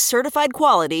CarMax certified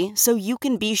quality, so you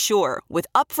can be sure with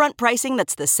upfront pricing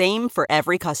that's the same for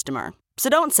every customer. So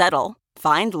don't settle.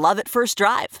 Find love at first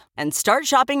drive and start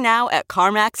shopping now at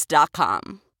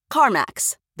CarMax.com.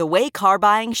 CarMax, the way car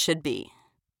buying should be.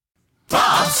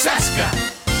 Bob Cesca.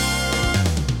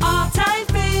 All-time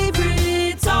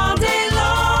favorites all day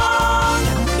long.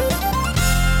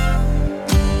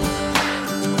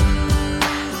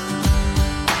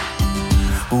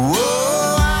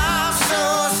 Whoa, I'm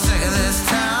so sick of this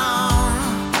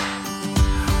town.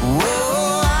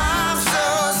 Whoa, I'm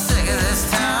so sick of this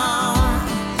town.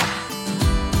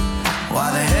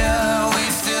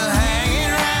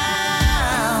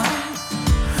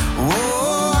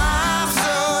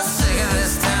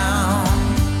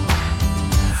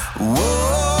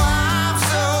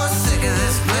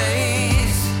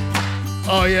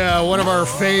 Oh, yeah, one of our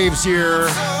faves here.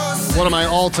 One of my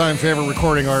all-time favorite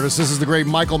recording artists. This is the great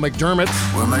Michael McDermott.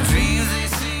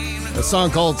 A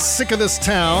song called Sick of This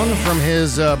Town from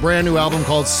his brand new album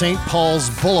called St. Paul's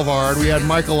Boulevard. We had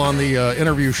Michael on the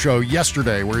interview show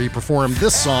yesterday where he performed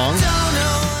this song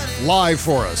live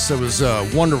for us. It was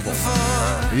wonderful.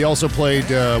 He also played,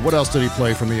 what else did he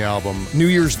play from the album? New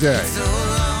Year's Day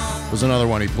was another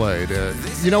one he played.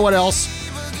 You know what else?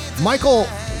 Michael,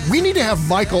 we need to have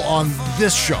Michael on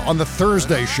this show, on the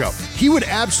Thursday show. He would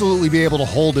absolutely be able to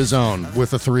hold his own with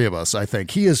the three of us, I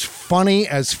think. He is funny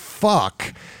as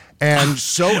fuck. And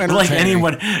so entertaining. Like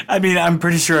anyone, I mean, I'm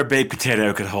pretty sure a baked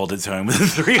potato could hold its own with the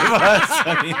three of us.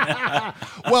 I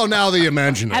mean, well, now that you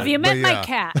mention it. Have you met my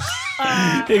cat?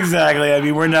 Exactly. I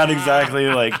mean, we're not exactly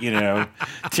like,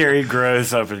 Terry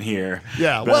Gross up in here.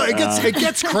 Yeah. Well, it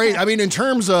gets crazy. I mean, in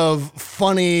terms of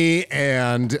funny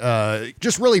and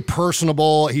just really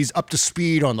personable, he's up to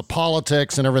speed on the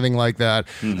politics and everything like that.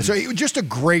 Mm-hmm. So he was just a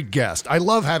great guest. I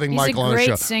love having Michael on the show. He's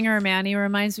a great singer, man. He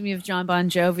reminds me of John Bon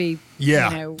Jovi.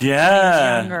 Yeah.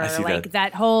 Younger. I see like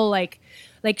that whole like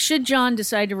should John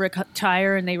decide to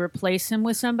retire and they replace him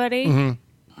with somebody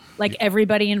like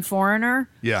everybody in Foreigner?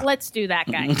 Yeah, let's do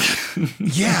that guy.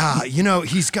 Yeah,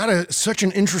 he's got such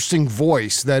an interesting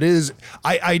voice. That is,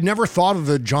 I never thought of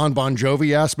the John Bon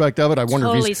Jovi aspect of it. I wonder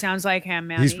totally if sounds like him,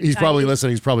 man. He's probably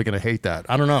listening. He's probably going to hate that.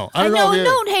 I don't know.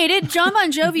 Don't hate it. John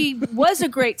Bon Jovi was a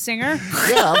great singer.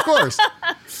 Yeah, of course.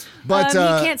 But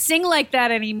he can't sing like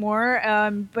that anymore.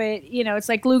 But it's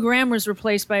like Lou Gramm was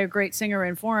replaced by a great singer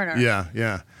in Foreigner.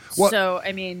 Yeah. Well, so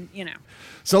I mean,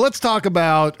 So let's talk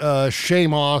about Shay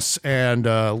Moss and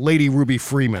Lady Ruby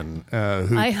Freeman,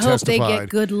 who I hope testified. they get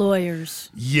good lawyers.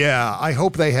 Yeah, I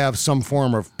hope they have some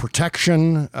form of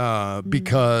protection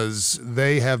because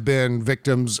they have been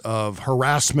victims of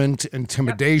harassment,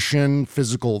 intimidation,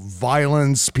 physical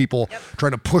violence, people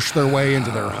trying to push their way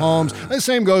into their homes. The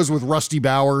same goes with Rusty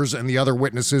Bowers and the other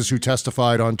witnesses who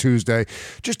testified on Tuesday.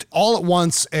 Just all at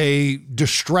once, a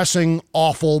distressing,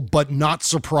 awful, but not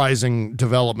surprising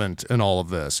development in all of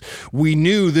this. We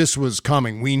knew this was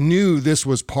coming. We knew this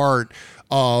was part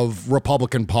of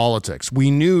Republican politics. We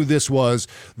knew this was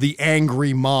the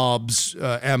angry mob's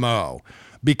MO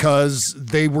because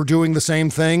they were doing the same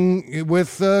thing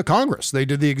with Congress. They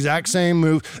did the exact same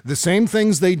move. The same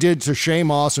things they did to Shay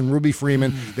Moss and Ruby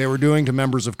Freeman, they were doing to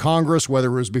members of Congress, whether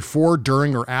it was before,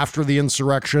 during, or after the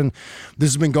insurrection.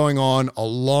 This has been going on a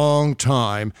long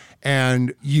time,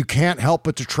 and you can't help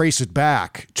but to trace it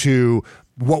back to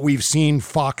what we've seen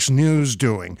Fox News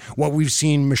doing, what we've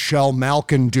seen Michelle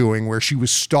Malkin doing, where she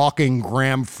was stalking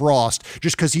Graham Frost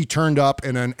just because he turned up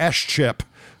in an S-chip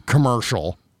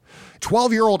commercial.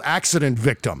 12-year-old accident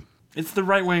victim. It's the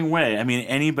right-wing way. I mean,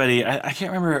 anybody, I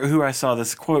can't remember who I saw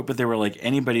this quote, but they were like,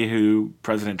 anybody who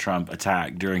President Trump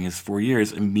attacked during his 4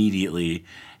 years immediately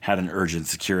had an urgent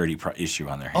security issue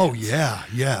on their hands. Oh,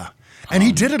 yeah. And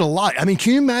he did it a lot. I mean,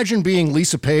 can you imagine being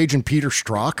Lisa Page and Peter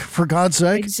Strzok, for God's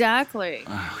sake? Exactly.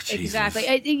 Oh, Jesus.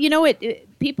 Exactly.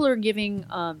 People are giving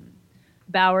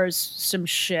Bowers some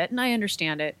shit, and I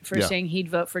understand it, for saying he'd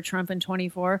vote for Trump in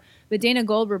 24. But Dana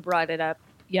Goldberg brought it up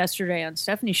yesterday on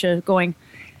Stephanie's show, going,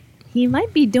 he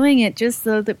might be doing it just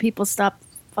so that people stop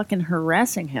fucking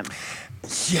harassing him.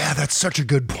 Yeah, that's such a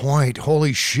good point.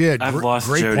 Holy shit. I've lost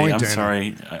Great Jody. point, I'm Dana.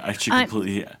 Sorry. I should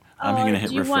completely... I'm going to hit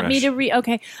refresh. Do you want me to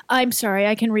Okay. I'm sorry.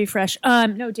 I can refresh.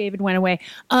 No, David went away.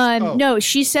 No,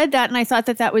 she said that, and I thought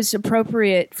that was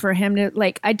appropriate for him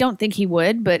to, I don't think he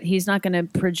would, but he's not going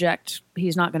to project,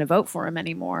 he's not going to vote for him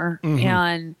anymore. Mm-hmm.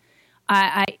 And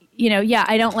I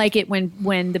don't like it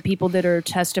when the people that are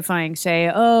testifying say,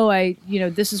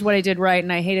 this is what I did right,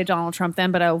 and I hated Donald Trump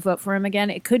then, but I'll vote for him again.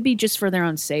 It could be just for their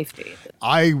own safety.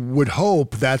 I would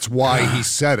hope that's why he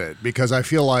said it, because I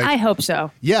feel like... I hope so.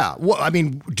 Yeah. Well, I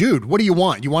mean, dude, what do you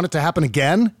want? You want it to happen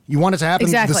again? You want it to happen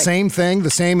the same thing,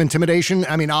 the same intimidation?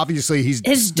 I mean, obviously,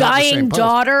 his dying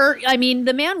daughter. I mean,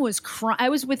 the man was crying. I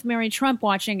was with Mary Trump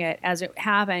watching it as it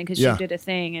happened because she did a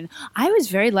thing, and I was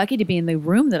very lucky to be in the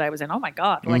room that I was in. Oh my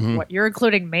God! What? You're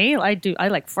including me? I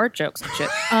like fart jokes and shit.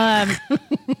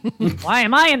 Why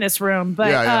am I in this room?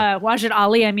 But Wajid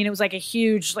Ali. I mean, it was like a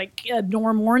huge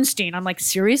Norm Ornstein. I'm like,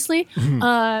 seriously?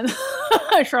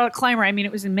 Charlotte Clymer. I mean,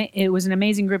 it was an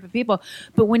amazing group of people.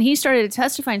 But when he started to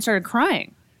testify and started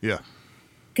crying,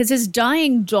 because his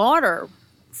dying daughter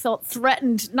felt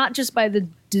threatened not just by the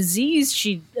disease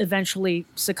she eventually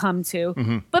succumbed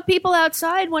to, but people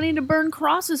outside wanting to burn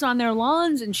crosses on their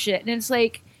lawns and shit. And it's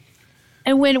like,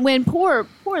 and when poor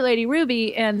Lady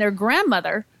Ruby and their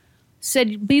grandmother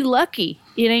said, "Be lucky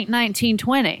it ain't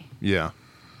 1920." Yeah.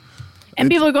 And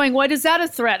people are going, "What is that a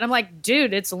threat?" And I'm like,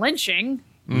 dude, it's lynching.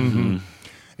 Mm-hmm.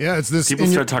 Yeah, it's this. People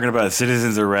start talking about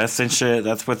citizens' arrests and shit.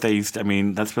 That's what they used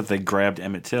to, that's what they grabbed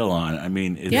Emmett Till on. I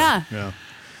mean,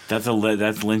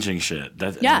 that's lynching shit.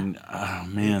 Oh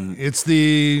man, it's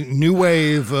the new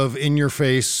wave of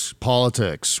in-your-face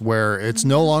politics where it's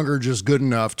no longer just good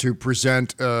enough to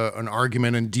present an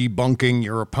argument and debunking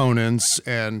your opponents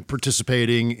and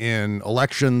participating in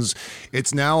elections.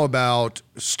 It's now about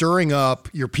stirring up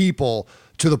your people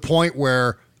to the point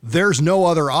where there's no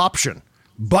other option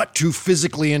but to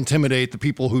physically intimidate the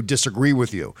people who disagree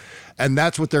with you. And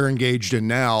that's what they're engaged in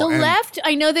now. The left,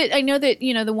 I know that,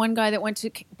 the one guy that went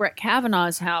to Brett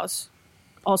Kavanaugh's house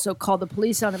also called the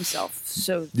police on himself.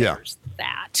 So there's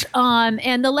that.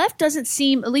 And the left doesn't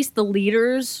seem, at least the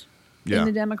leaders in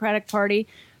the Democratic Party,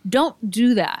 don't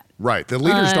do that. Right. The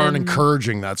leaders aren't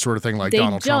encouraging that sort of thing like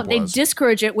Donald Trump was. They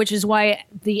discourage it, which is why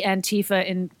the Antifa,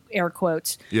 in air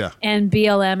quotes, and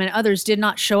BLM and others did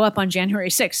not show up on January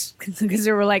 6th because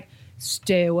they were like,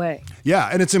 stay away. Yeah,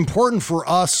 and it's important for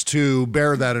us to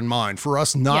bear that in mind, for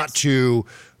us not to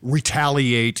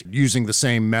retaliate using the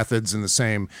same methods and the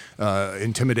same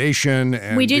intimidation.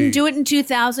 And we didn't do it in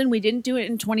 2000. We didn't do it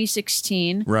in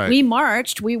 2016. Right. We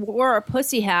marched. We wore our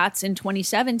pussy hats in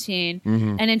 2017.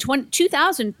 Mm-hmm. And in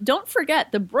 2000, don't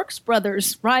forget, the Brooks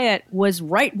Brothers riot was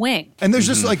right wing. And there's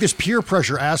just like this peer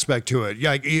pressure aspect to it.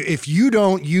 Yeah, if you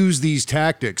don't use these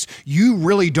tactics, you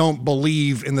really don't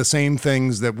believe in the same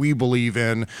things that we believe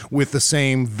in with the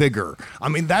same vigor. I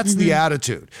mean, that's the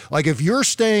attitude. Like if you're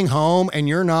staying home and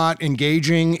you're not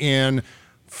engaging in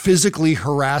physically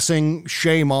harassing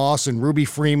Shay Moss and Ruby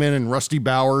Freeman and Rusty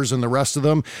Bowers and the rest of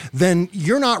them, then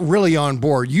you're not really on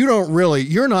board.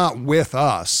 You're not with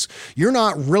us. You're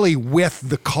not really with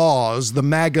the cause, the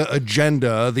MAGA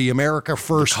agenda, the America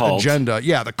First agenda.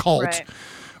 Yeah, the cult.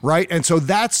 Right? And so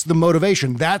that's the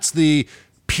motivation. That's the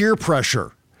peer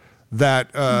pressure that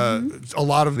a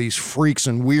lot of these freaks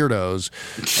and weirdos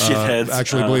shitheads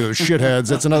actually believe. Shitheads.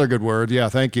 That's another good word. Yeah,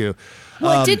 thank you.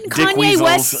 Well, didn't Kanye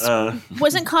West,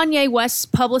 wasn't Kanye West's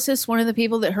publicist one of the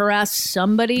people that harassed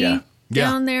somebody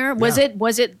down there? Was it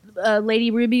Lady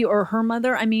Ruby or her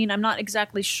mother? I mean, I'm not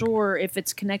exactly sure if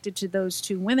it's connected to those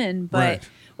two women, but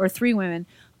or three women.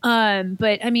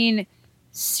 But I mean,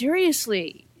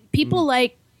 seriously, people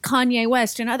like Kanye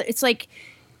West and other, it's like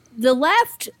the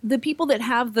left, the people that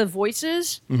have the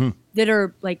voices that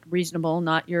are like reasonable,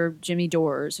 not your Jimmy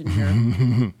Dores and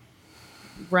your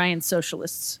Ryan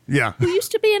socialists, who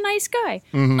used to be a nice guy.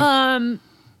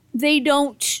 We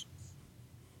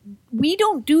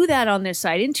don't do that on this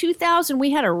side. In 2000, we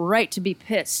had a right to be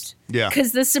pissed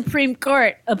because the Supreme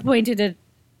Court appointed a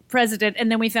president,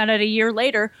 and then we found out a year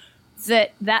later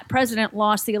that president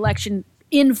lost the election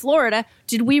in Florida.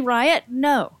 Did we riot?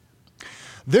 No.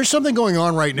 There's something going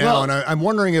on right now, and I'm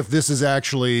wondering if this is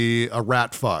actually a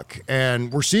rat fuck.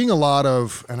 And we're seeing a lot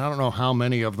of, and I don't know how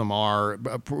many of them are,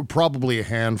 probably a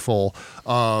handful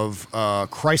of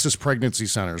crisis pregnancy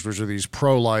centers, which are these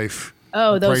pro-life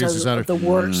pregnancy centers. The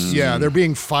worst. Yeah, they're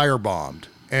being firebombed.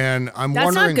 And I'm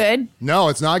wondering. That's not good. No,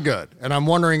 it's not good. And I'm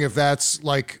wondering if that's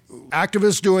like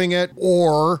activists doing it,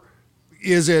 or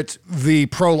is it the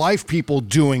pro-life people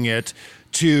doing it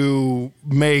to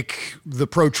make the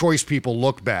pro-choice people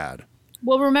look bad?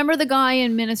 Well, remember the guy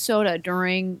in Minnesota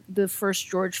during the first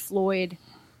George Floyd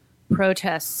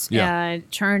protests? And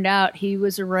it turned out he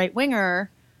was a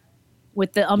right-winger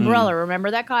with the umbrella.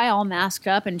 Remember that guy all masked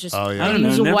up and just I don't know.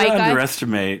 was a Never white guy?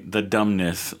 underestimate the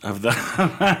dumbness of the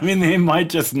I mean, they might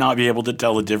just not be able to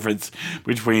tell the difference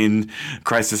between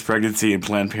crisis pregnancy and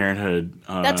Planned Parenthood.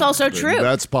 That's also true.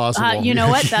 That's possible. You know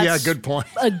what? That's good point.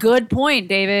 A good point,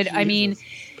 David. I mean,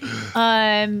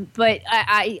 but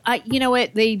I you know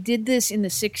what? They did this in the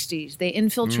 60s. They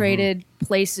infiltrated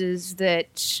places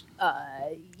that,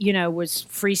 was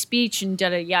free speech and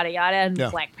yada, yada, and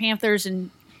Black Panthers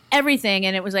and everything.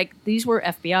 And it was like, these were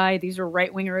FBI, these were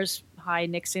right-wingers,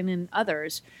 Nixon and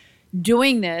others,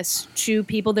 doing this to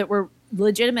people that were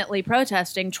legitimately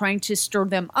protesting, trying to stir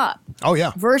them up. Oh,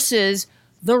 yeah. Versus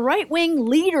the right-wing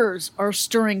leaders are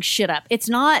stirring shit up. It's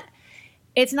not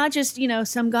just,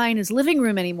 some guy in his living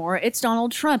room anymore. It's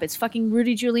Donald Trump. It's fucking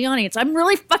Rudy Giuliani. I'm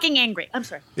really fucking angry. I'm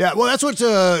sorry. Yeah, well, that's what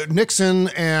Nixon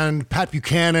and Pat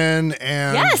Buchanan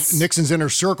and Nixon's inner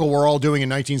circle were all doing in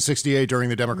 1968 during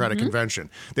the Democratic Convention.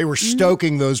 They were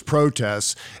stoking those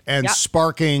protests and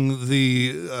sparking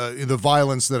the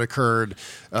violence that occurred.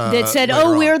 That said,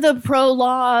 we're the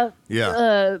pro-law.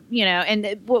 Yeah.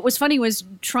 And what was funny was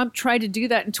Trump tried to do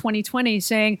that in 2020,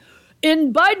 saying,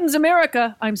 in Biden's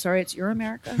America, I'm sorry, it's your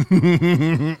America.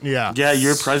 Yeah,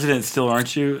 you're president still,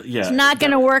 aren't you? Yeah, it's not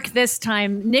going to work this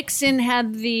time. Nixon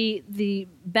had the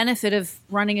benefit of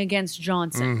running against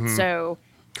Johnson, so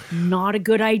Not a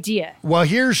good idea. Well,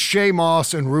 here's Shay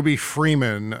Moss and Ruby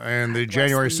Freeman and the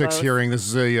January 6th hearing. This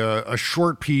is a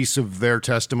short piece of their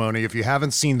testimony. If you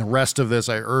haven't seen the rest of this,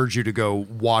 I urge you to go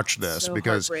watch this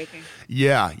because,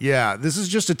 yeah, this is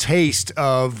just a taste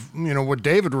of what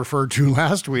David referred to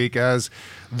last week as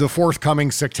the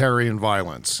forthcoming sectarian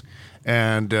violence.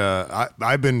 And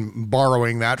I've been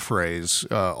borrowing that phrase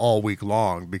all week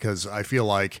long because I feel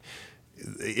like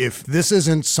if this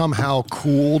isn't somehow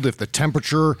cooled, if the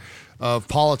temperature of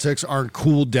politics aren't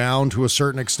cooled down to a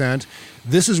certain extent,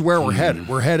 this is where we're headed.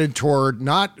 We're headed toward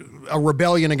not a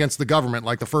rebellion against the government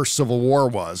like the first Civil War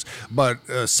was, but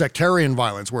sectarian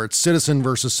violence where it's citizen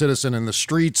versus citizen in the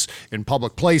streets, in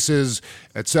public places,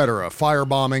 etc. Fire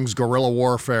bombings, guerrilla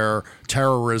warfare,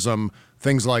 terrorism,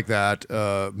 things like that,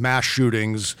 mass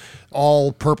shootings,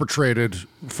 all perpetrated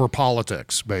for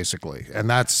politics, basically. And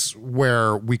that's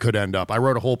where we could end up. I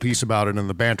wrote a whole piece about it in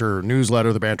the Banter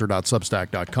newsletter,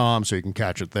 thebanter.substack.com, so you can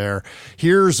catch it there.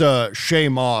 Here's Shay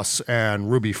Moss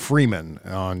and Ruby Freeman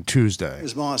on Tuesday.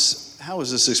 Ms. Moss, how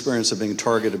has this experience of being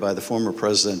targeted by the former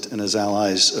president and his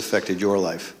allies affected your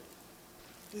life?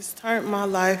 It's turned my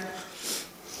life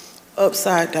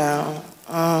upside down.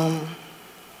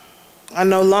 I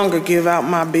no longer give out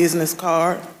my business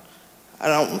card. I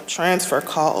don't transfer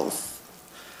calls.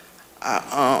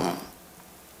 I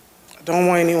don't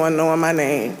want anyone knowing my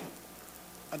name.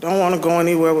 I don't want to go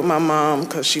anywhere with my mom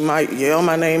because she might yell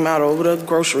my name out over the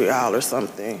grocery aisle or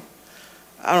something.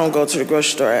 I don't go to the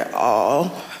grocery store at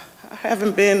all. I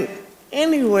haven't been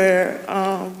anywhere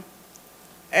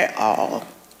at all.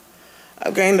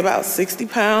 I've gained about 60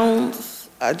 pounds.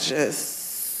 I just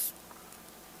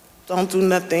don't do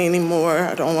nothing anymore.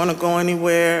 I don't want to go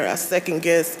anywhere. I second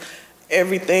guess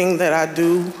everything that I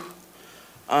do.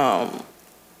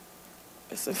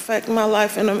 It's affecting my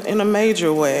life in a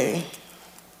major way,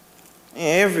 in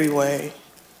every way.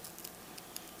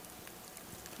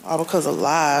 All because of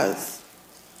lies.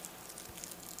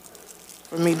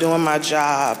 For me doing my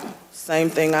job, same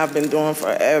thing I've been doing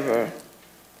forever.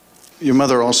 Your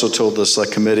mother also told the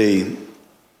select committee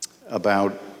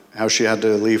about how she had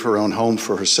to leave her own home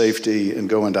for her safety and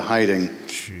go into hiding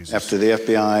after the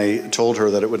FBI told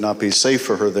her that it would not be safe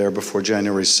for her there before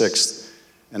January 6th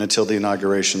and until the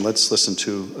inauguration. Let's listen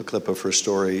to a clip of her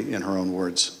story in her own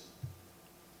words.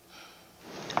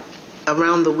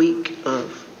 Around the week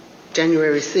of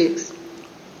January 6th,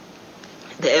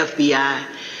 the FBI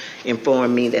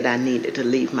informed me that I needed to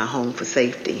leave my home for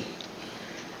safety.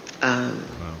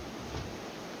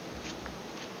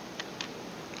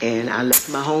 And I left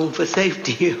my home for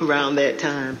safety around that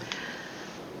time.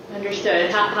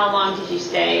 Understood. How long did you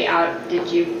stay out?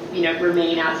 Did you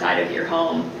remain outside of your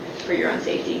home for your own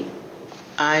safety?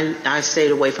 I stayed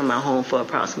away from my home for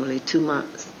approximately 2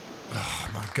 months. Oh,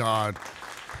 my God.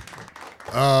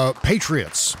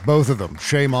 Patriots, both of them,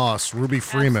 Shay Moss, Ruby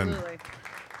Freeman,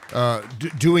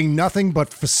 doing nothing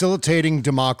but facilitating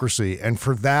democracy. And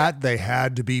for that, they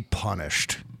had to be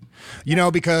punished.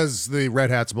 Because the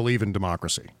Red Hats believe in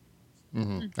democracy.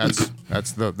 Mm-hmm.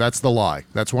 That's the lie.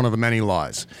 That's one of the many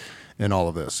lies in all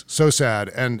of this. So sad.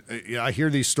 And I hear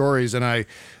these stories, and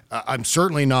I'm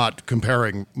certainly not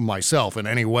comparing myself in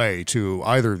any way to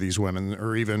either of these women,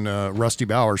 or even Rusty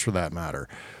Bowers for that matter.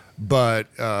 But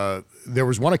there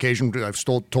was one occasion, I've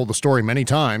told the story many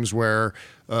times, where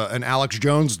an Alex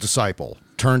Jones disciple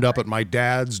turned up at my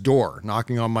dad's door,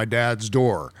 knocking on my dad's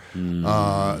door,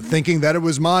 thinking that it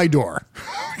was my door,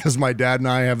 because my dad and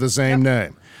I have the same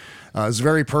name. It's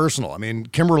very personal. I mean,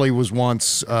 Kimberly was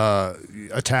once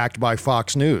attacked by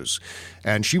Fox News,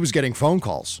 and she was getting phone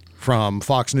calls from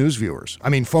Fox News viewers. I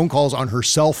mean, phone calls on her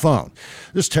cell phone.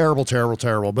 Just terrible, terrible,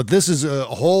 terrible. But this is a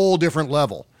whole different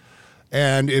level.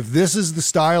 And if this is the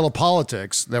style of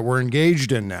politics that we're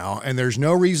engaged in now, and there's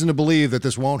no reason to believe that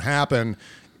this won't happen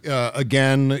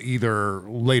again, either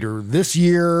later this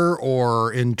year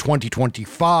or in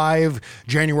 2025,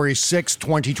 January 6th,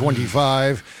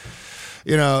 2025,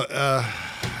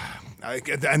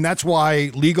 and that's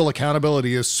why legal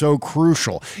accountability is so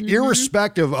crucial,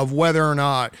 irrespective of whether or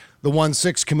not the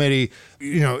 1-6 committee,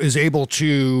 is able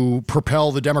to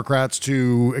propel the Democrats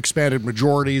to expanded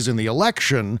majorities in the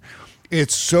election.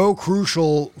 It's so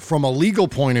crucial from a legal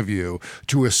point of view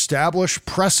to establish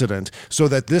precedent so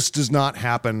that this does not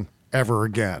happen ever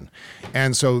again.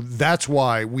 And so that's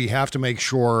why we have to make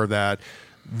sure that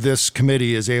this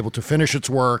committee is able to finish its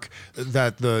work,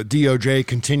 that the DOJ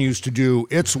continues to do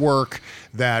its work,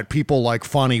 that people like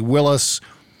Fani Willis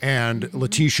and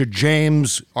Letitia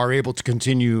James are able to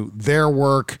continue their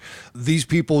work. These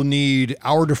people need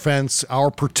our defense,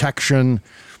 our protection,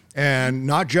 and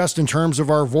not just in terms of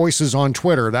our voices on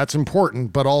Twitter. That's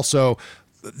important, but also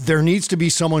there needs to be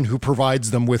someone who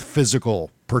provides them with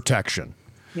physical protection.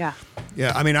 Yeah.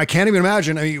 Yeah, I mean, I can't even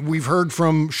imagine. I mean, we've heard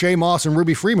from Shay Moss and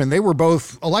Ruby Freeman. They were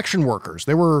both election workers.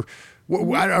 They were,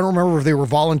 I don't remember if they were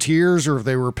volunteers or if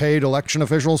they were paid election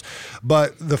officials,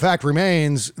 but the fact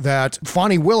remains that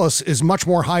Fani Willis is much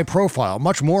more high profile,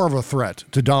 much more of a threat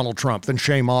to Donald Trump than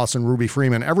Shay Moss and Ruby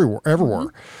Freeman ever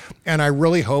were. And I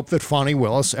really hope that Fani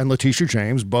Willis and Letitia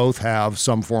James both have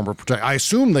some form of protection. I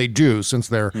assume they do, since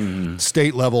they're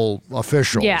state level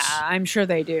officials. Yeah, I'm sure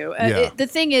they do. The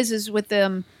thing is with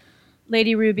them,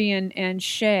 Lady Ruby and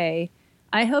Shay,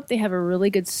 I hope they have a really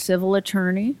good civil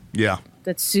attorney. Yeah.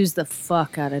 That sues the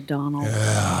fuck out of Donald.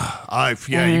 Yeah,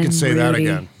 you can say that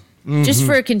again. Just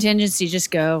for a contingency, just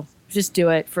do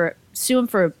it. Sue him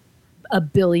for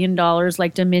 $1 billion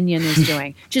like Dominion is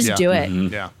doing. Just do it.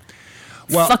 Yeah.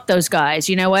 Well, fuck those guys.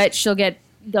 You know what? They'll get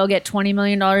 $20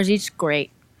 million each.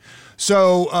 Great.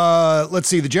 So let's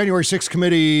see. The January 6th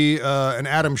committee and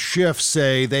Adam Schiff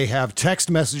say they have text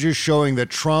messages showing that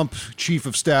Trump Chief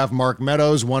of Staff Mark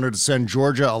Meadows wanted to send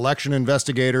Georgia election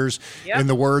investigators, in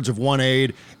the words of one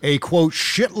aide, a, quote,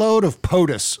 shitload of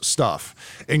POTUS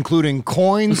stuff, including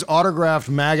coins, autographed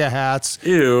MAGA hats,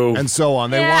 and so on.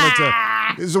 They wanted to,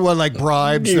 this is one like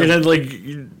bribes. You had like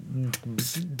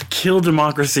kill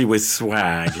democracy with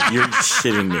swag. You're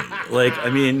shitting me. Like, I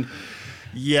mean...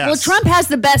 Yes. Well, Trump has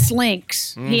the best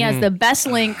links. He has the best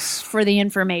links for the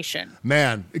information.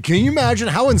 Man, can you imagine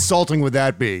how insulting would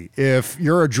that be if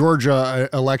you're a Georgia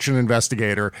election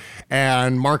investigator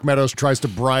and Mark Meadows tries to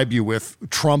bribe you with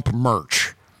Trump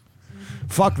merch?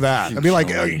 Fuck that. I'd be like,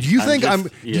 do you think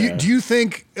do you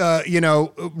think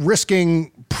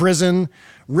risking prison,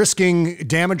 risking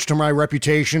damage to my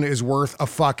reputation is worth a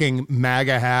fucking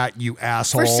MAGA hat, you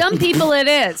asshole? For some people it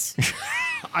is.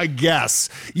 I guess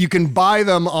you can buy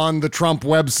them on the Trump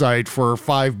website for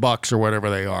 $5 or whatever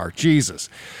they are. Jesus.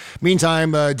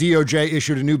 Meantime, DOJ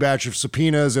issued a new batch of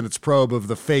subpoenas in its probe of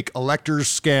the fake electors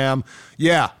scam.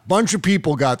 Yeah, bunch of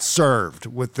people got served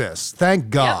with this. Thank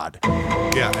God.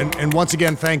 Yep. Yeah, and once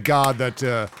again, thank God that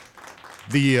the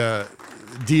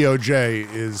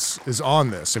DOJ is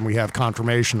on this, and we have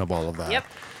confirmation of all of that. Yep.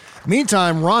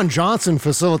 Meantime, Ron Johnson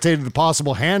facilitated the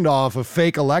possible handoff of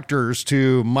fake electors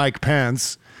to Mike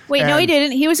Pence. Wait, no, he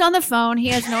didn't. He was on the phone. He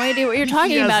has no idea what you're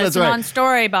talking about. It's a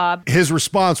non-story, Bob. His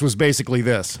response was basically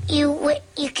this. Exactly.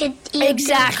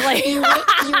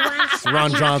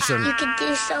 Ron Johnson. You could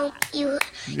do so. You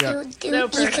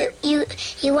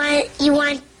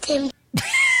want him.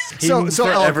 He will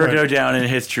forever go down in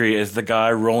history as the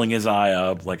guy rolling his eye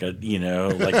up like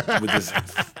with his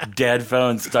dead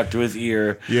phone stuck to his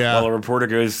ear. Yeah. While a reporter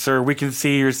goes, "Sir, we can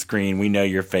see your screen. We know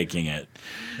you're faking it."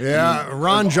 Yeah,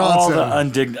 Ron Johnson. All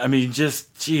the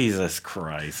just Jesus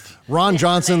Christ. Ron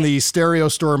Johnson, the stereo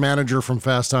store manager from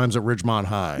Fast Times at Ridgemont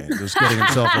High, just getting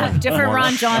himself on different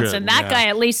Ron Johnson. Shit. That guy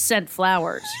at least sent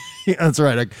flowers. Yeah, that's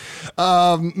right.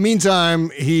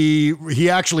 Meantime, he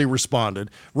actually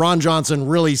responded. Ron Johnson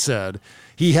really said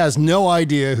he has no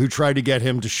idea who tried to get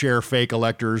him to share fake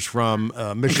electors from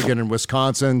Michigan and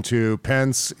Wisconsin to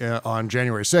Pence on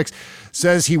January 6th.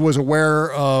 Says he was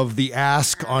aware of the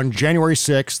ask on January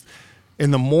 6th in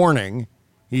the morning.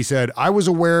 He said, I was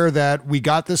aware that we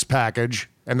got this package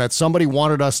and that somebody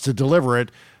wanted us to deliver it,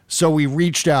 so we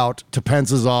reached out to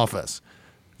Pence's office.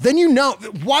 Then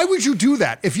why would you do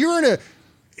that? If you're in a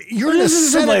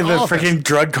Senate like the office, freaking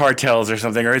drug cartels or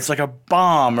something, or it's like a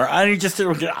bomb, or just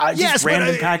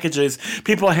random packages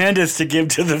people hand us to give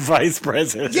to the vice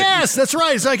president. Yes, that's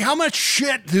right. It's like, how much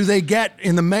shit do they get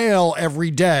in the mail every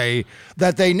day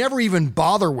that they never even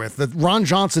bother with, that Ron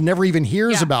Johnson never even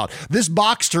hears about? This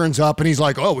box turns up and he's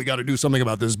like, oh, we got to do something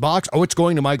about this box. Oh, it's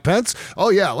going to Mike Pence?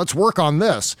 Oh, yeah, let's work on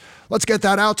this. Let's get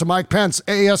that out to Mike Pence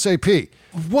ASAP.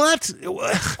 What?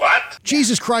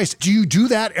 Jesus Christ. Do you do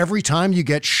that every time you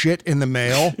get shit in the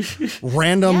mail?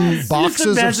 Random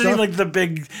boxes of stuff? Like the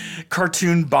big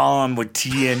cartoon bomb with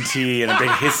TNT and a big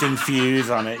hissing fuse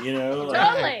on it,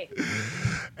 Totally.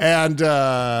 And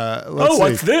let's see.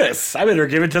 What's this? I better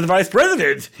give it to the vice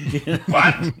president.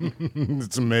 What?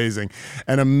 It's amazing.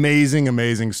 An amazing,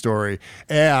 amazing story.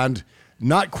 And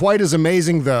not quite as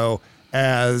amazing, though,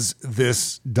 as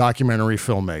this documentary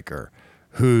filmmaker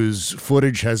whose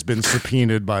footage has been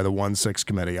subpoenaed by the 1-6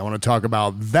 committee. I want to talk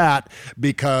about that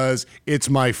because it's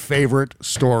my favorite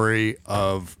story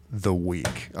of the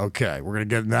week. Okay, we're going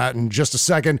to get in that in just a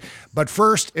second. But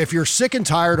first, if you're sick and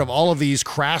tired of all of these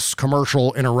crass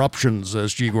commercial interruptions,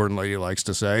 as G. Gordon Liddy likes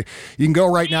to say, you can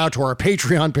go right now to our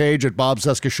Patreon page at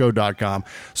bobcescashow.com.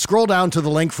 Scroll down to the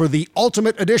link for the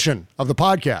Ultimate Edition of the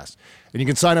podcast. And you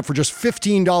can sign up for just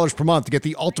 $15 per month to get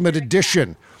the Ultimate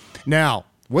Edition. Now,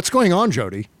 What's going on,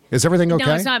 Jody? Is everything okay?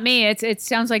 No, it's not me. It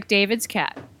sounds like David's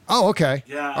cat. Oh, okay.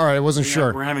 Yeah. All right, I wasn't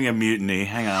sure. We're having a mutiny.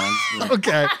 Hang on.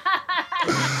 Okay.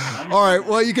 All right.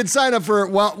 Well, you can sign up for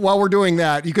while we're doing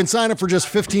that. You can sign up for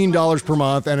just $15 per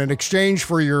month, and in exchange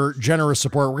for your generous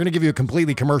support, we're going to give you a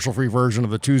completely commercial-free version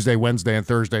of the Tuesday, Wednesday, and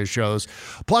Thursday shows.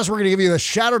 Plus, we're going to give you the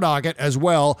Shadow Docket as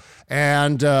well,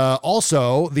 and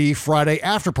also the Friday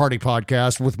After Party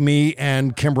podcast with me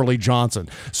and Kimberly Johnson.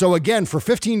 So again, for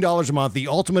 $15 a month, the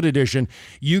Ultimate Edition,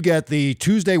 you get the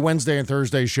Tuesday, Wednesday, and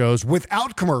Thursday shows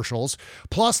without commercials,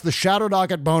 plus the Shadow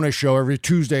Docket bonus show every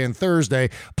Tuesday and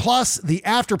Thursday, plus the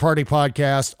After Party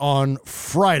podcast on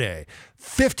Friday.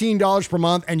 $15 per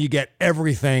month, and you get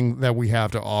everything that we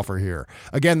have to offer here.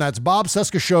 Again, that's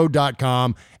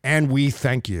bobcescashow.com, and we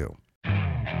thank you.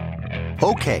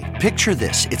 Okay, picture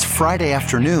this. It's Friday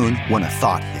afternoon when a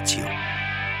thought hits you.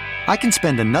 I can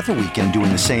spend another weekend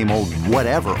doing the same old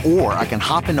whatever, or I can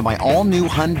hop into my all-new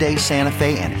Hyundai Santa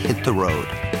Fe and hit the road.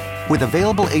 With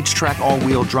available H-Track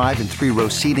all-wheel drive and 3-row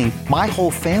seating, my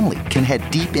whole family can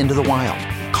head deep into the wild.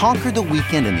 Conquer the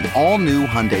weekend in the all-new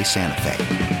Hyundai Santa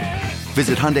Fe.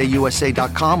 Visit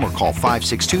HyundaiUSA.com or call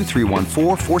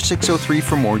 562-314-4603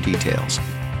 for more details.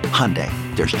 Hyundai,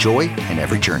 there's joy in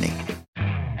every journey.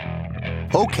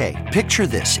 Okay, picture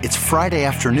this. It's Friday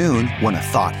afternoon when a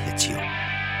thought hits you.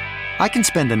 I can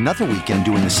spend another weekend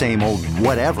doing the same old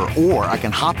whatever, or I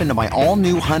can hop into my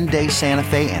all-new Hyundai Santa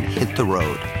Fe and hit the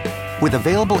road. With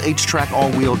available H-Track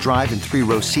all-wheel drive and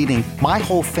 3-row seating, my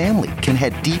whole family can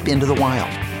head deep into the wild.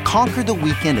 Conquer the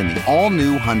weekend in the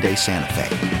all-new Hyundai Santa Fe.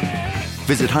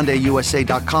 Visit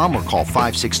HyundaiUSA.com or call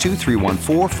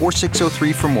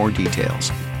 562-314-4603 for more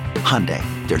details. Hyundai,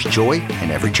 there's joy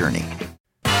in every journey.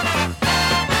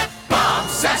 Bob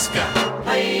Cesca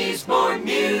plays more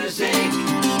music.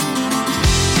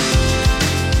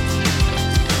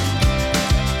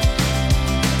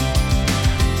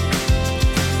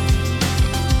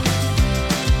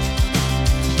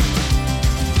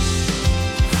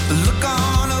 Look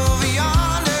on over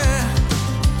yonder.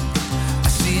 I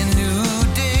see a new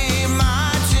day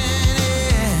marching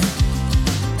in.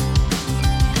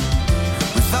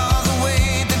 With all the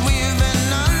weight that we've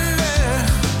been under,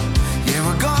 yeah,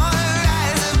 we're gonna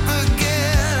rise up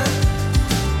again.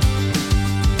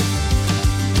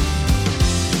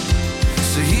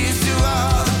 So here's to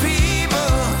all the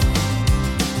people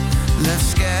left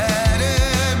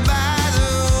scattered by the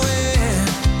wind.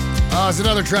 It's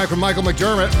another track from Michael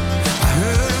McDermott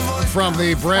from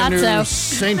the brand new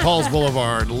St. Paul's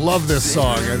Boulevard. Love this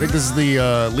song. I think this is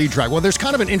the lead track. Well, there's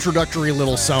kind of an introductory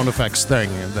little sound effects thing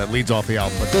that leads off the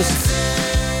album. But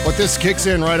this kicks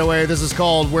in right away. This is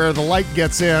called Where the Light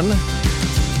Gets In.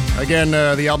 Again,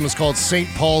 the album is called St.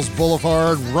 Paul's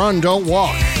Boulevard. Run, don't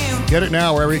walk. Get it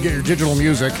now wherever you get your digital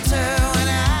music.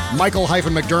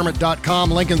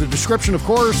 Michael-McDermott.com. Link in the description, of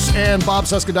course, and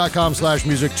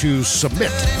bobcesca.com/music to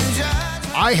submit.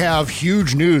 I have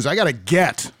huge news. I got a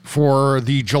get for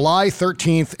the July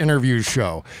 13th interview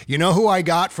show. You know who I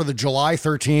got for the July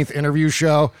 13th interview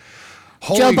show?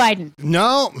 Joe Biden.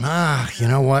 No. You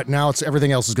know what? Now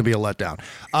everything else is going to be a letdown.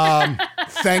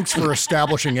 Thanks for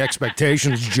establishing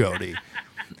expectations, Jody.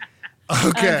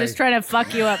 Okay. I'm just trying to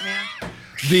fuck you up, man.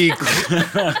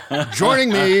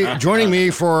 Joining me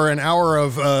for an hour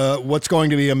of what's going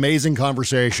to be amazing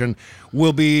conversation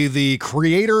will be the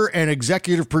creator and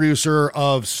executive producer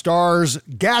of Star's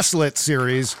Gaslit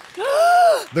series.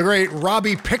 The great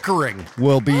Robbie Pickering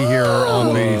will be here on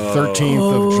the 13th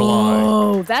of July.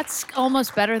 Oh, that's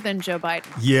almost better than Joe Biden.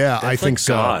 Yeah, I think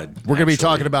so. We're going to be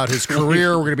talking about his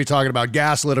career. We're going to be talking about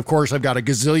Gaslit. Of course, I've got a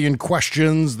gazillion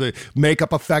questions. The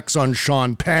makeup effects on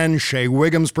Sean Penn, Shea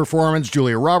Wiggum's performance,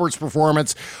 Julia Roberts'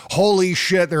 performance. Holy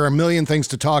shit, there are a million things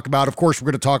to talk about. Of course,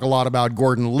 we're going to talk a lot about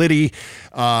Gordon Liddy.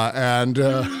 And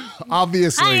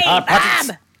obviously... Hey,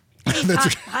 Bob!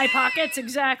 High pockets,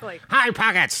 exactly. High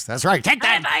pockets. That's right. Take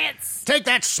that. High pockets. Take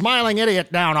that smiling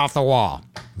idiot down off the wall.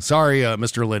 Sorry,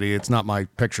 Mr. Liddy. It's not my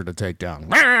picture to take down.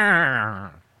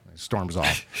 Storms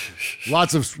off.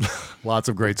 Lots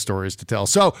of great stories to tell.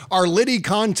 So our Liddy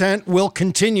content will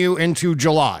continue into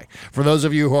July. For those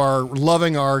of you who are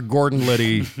loving our Gordon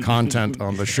Liddy content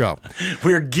on the show,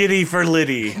 we're giddy for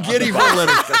Liddy. Giddy for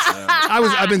Liddy.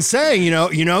 I've been saying,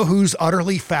 you know who's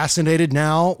utterly fascinated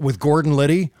now with Gordon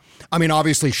Liddy? I mean,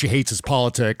 obviously, she hates his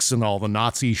politics and all the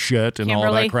Nazi shit and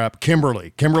all that crap.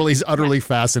 Kimberly's utterly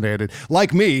fascinated,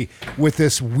 like me, with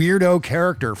this weirdo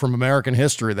character from American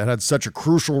history that had such a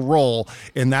crucial role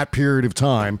in that period of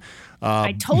time.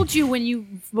 I told you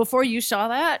before you saw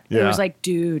that, it was like,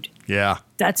 dude. Yeah.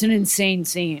 That's an insane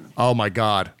scene. Oh my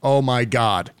God.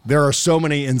 There are so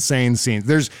many insane scenes.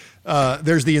 There's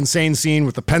the insane scene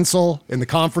with the pencil in the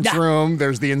conference room.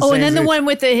 There's the insane and then the scene, one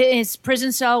with his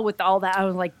prison cell with all that. I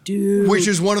was like, dude. which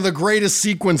is one of the greatest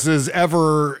sequences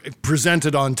ever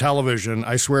presented on television.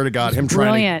 I swear to God, him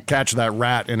trying to catch that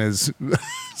rat in his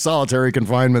solitary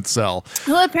confinement cell.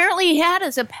 Well, apparently he had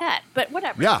as a pet, but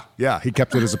whatever. Yeah, he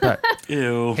kept it as a pet.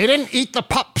 Ew. He didn't eat the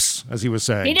pups, as he was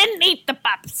saying. He didn't eat the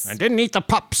pups. I didn't eat the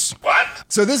pups. What?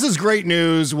 So this is great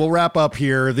news. We'll wrap up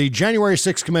here. The January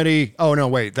 6th committee. Oh, no,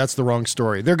 wait. That's the wrong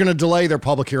story. They're going to delay their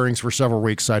public hearings for several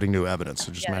weeks, citing new evidence.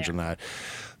 So just mention that.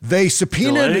 They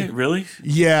subpoenaed. Delay? Really?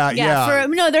 Yeah.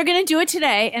 No, they're going to do it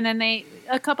today, and then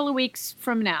a couple of weeks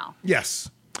from now.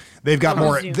 Yes. They've got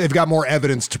more. They've got more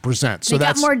evidence to present. So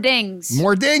that's more dings.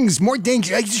 More dings.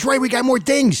 That's right. We got more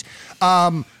dings.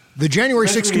 The January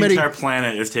 6th committee. The entire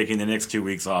planet is taking the next 2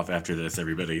 weeks off after this.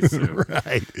 Everybody. So.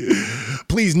 Right.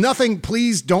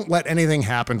 Please don't let anything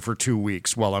happen for 2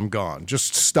 weeks while I'm gone.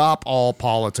 Just stop all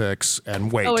politics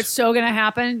and wait. Oh, it's so going to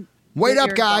happen. Wait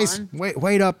up, guys.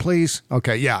 Wait up, please.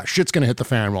 Okay, yeah, shit's going to hit the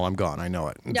fan while I'm gone. I know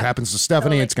it. It happens to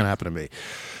Stephanie. Totally. It's going to happen to me.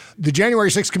 The January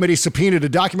 6th committee subpoenaed a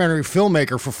documentary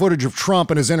filmmaker for footage of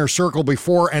Trump and his inner circle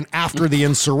before and after the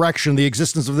insurrection. The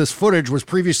existence of this footage was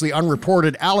previously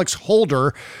unreported. Alex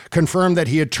Holder confirmed that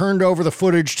he had turned over the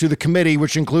footage to the committee,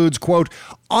 which includes, quote,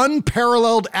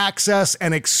 unparalleled access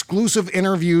and exclusive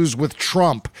interviews with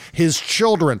Trump, his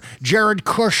children, Jared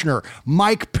Kushner,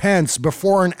 Mike Pence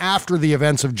before and after the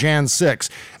events of Jan 6,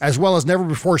 as well as never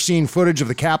before seen footage of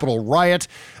the Capitol riot.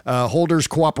 Holder's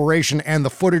cooperation and the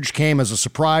footage came as a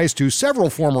surprise to several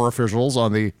former officials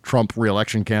on the Trump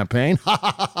re-election campaign,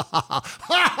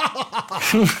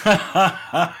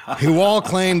 who all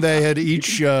claimed they had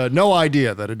each no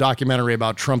idea that a documentary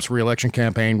about Trump's re-election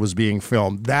campaign was being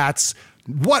filmed. That's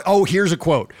what? Oh, here's a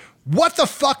quote. What the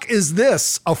fuck is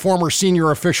this? A former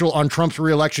senior official on Trump's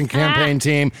re-election campaign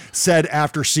team said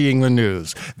after seeing the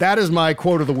news. That is my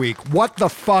quote of the week. What the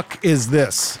fuck is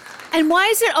this? And why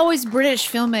is it always British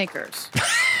filmmakers?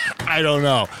 I don't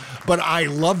know. But I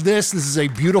love this. This is a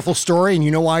beautiful story. And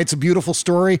you know why it's a beautiful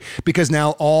story? Because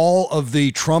now all of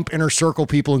the Trump inner circle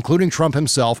people, including Trump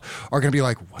himself, are going to be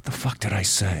like, what the fuck did I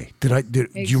say? Do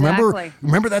you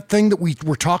remember that thing that we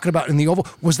were talking about in the Oval?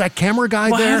 Was that camera guy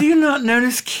there? How do you not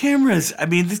notice cameras? I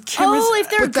mean, the cameras. Oh, if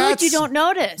they're good, you don't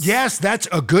notice. Yes, that's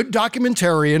a good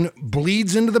documentarian,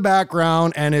 bleeds into the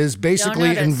background and is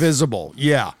basically invisible.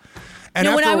 Yeah. And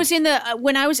when I was in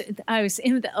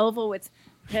the Oval with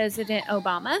President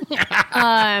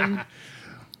Obama,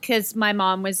 because my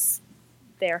mom was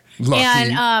there. Lucky.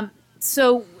 And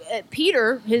so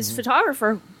Peter, his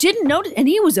photographer, didn't notice, and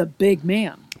he was a big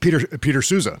man. Pete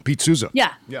Souza.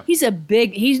 Yeah.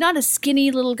 He's not a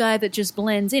skinny little guy that just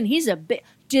blends in.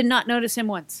 Did not notice him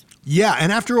once. Yeah, and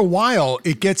after a while,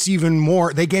 they get even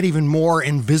more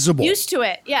invisible. Used to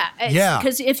it, yeah.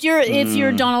 Because if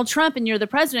you're Donald Trump and you're the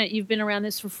president, you've been around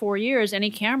this for 4 years,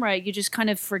 any camera, you just kind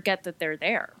of forget that they're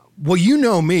there. Well, you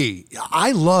know me.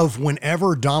 I love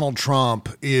whenever Donald Trump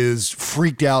is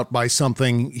freaked out by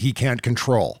something he can't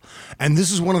control. And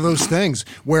this is one of those things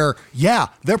where, yeah,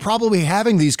 they're probably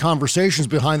having these conversations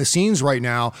behind the scenes right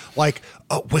now. Like,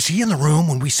 was he in the room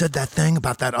when we said that thing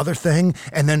about that other thing?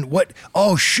 And then what?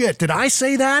 Oh, shit. Did I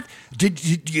say that?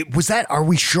 Was that? Are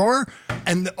we sure?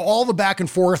 And all the back and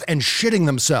forth and shitting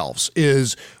themselves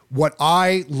is what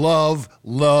I love.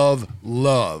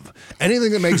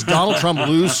 Anything that makes Donald Trump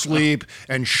lose sleep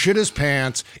and shit his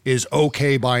pants is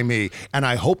okay by me. And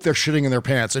I hope they're shitting in their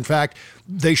pants. In fact,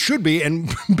 they should be.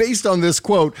 And based on this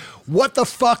quote, what the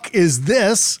fuck is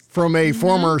this from a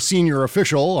former senior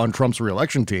official on Trump's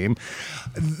re-election team?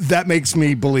 That makes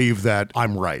me believe that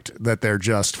I'm right, that they're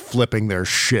just flipping their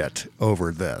shit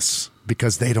over this.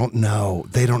 Because they don't know.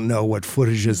 They don't know what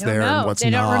footage is there and what's not.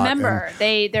 They don't remember.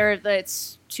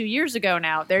 It's 2 years ago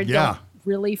now. They don't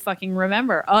really fucking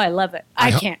remember. Oh, I love it.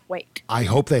 I can't wait. I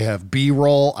hope they have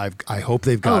B-roll. I hope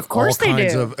they've got all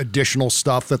kinds of additional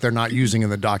stuff that they're not using in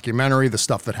the documentary, the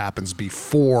stuff that happens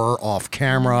before off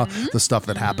camera, the stuff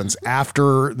that happens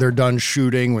after they're done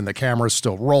shooting when the camera's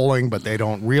still rolling, but they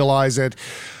don't realize it.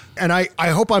 And I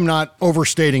hope I'm not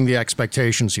overstating the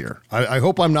expectations here. I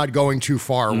hope I'm not going too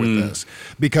far with this,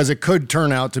 because it could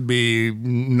turn out to be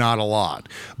not a lot.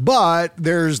 But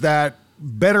there's that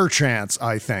better chance,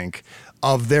 I think,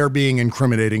 of there being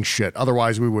incriminating shit.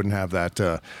 Otherwise, we wouldn't have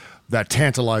that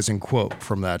tantalizing quote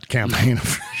from that campaign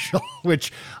official,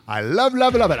 which I love it.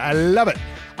 I love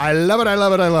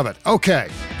it. Okay.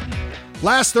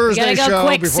 Last Thursday show. We gotta go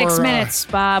quick, 6 minutes,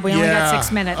 Bob. We only got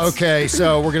 6 minutes. Okay,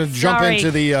 so we're going to jump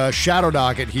into the shadow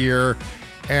docket here.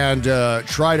 and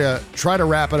try to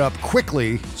wrap it up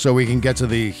quickly so we can get to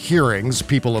the hearings,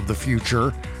 people of the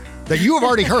future, that you have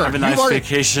already heard. Have a nice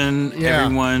vacation,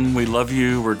 everyone. We love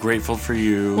you. We're grateful for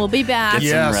you. We'll be back.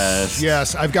 Get some rest.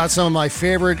 Yes, I've got some of my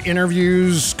favorite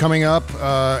interviews coming up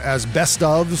as best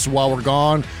ofs while we're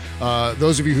gone.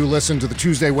 Those of you who listen to the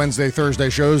Tuesday, Wednesday, Thursday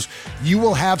shows, you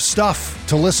will have stuff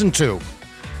to listen to.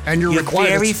 And you're required.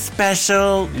 Very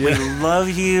special. We love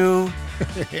you.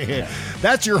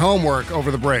 That's your homework over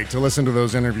the break, to listen to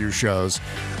those interview shows.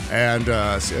 And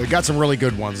got some really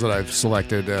good ones that I've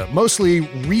selected. Mostly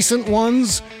recent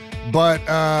ones, but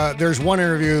there's one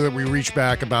interview that we reached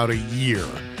back about a year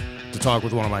to talk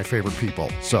with one of my favorite people.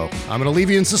 So I'm going to leave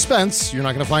you in suspense. You're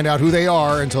not going to find out who they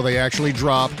are until they actually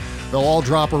drop. They'll all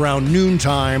drop around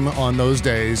noontime on those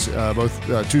days,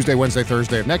 both Tuesday, Wednesday,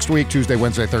 Thursday of next week, Tuesday,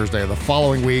 Wednesday, Thursday of the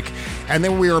following week. And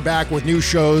then we are back with new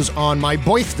shows on my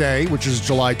birthday, which is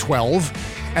July 12.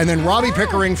 And then Robbie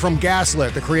Pickering from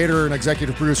Gaslit, the creator and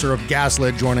executive producer of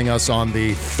Gaslit, joining us on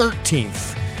the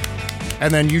 13th.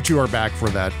 And then you two are back for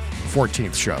that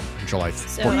 14th show, July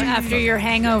 14th. So after your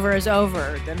hangover is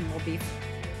over, then we'll be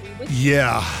with you.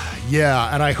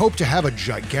 Yeah. And I hope to have a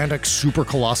gigantic, super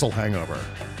colossal hangover.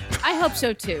 I hope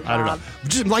so too. I don't know.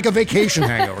 Just like a vacation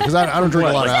hangover, because I don't drink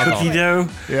a lot of alcohol. Cookie dough?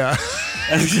 Yeah.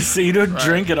 So you don't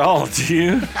drink at all, do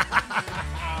you?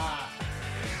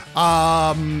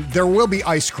 There will be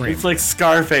ice cream. It's like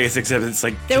Scarface, except it's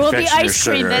like there will be ice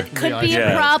cream. Sugar. That could be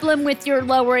a problem with your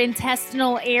lower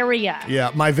intestinal area. Yeah,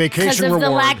 my vacation because of reward.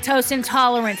 the lactose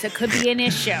intolerance, it could be an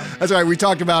issue. That's right. We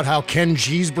talked about how Ken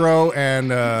Cheesebro and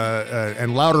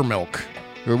Loudermilk.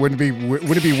 Would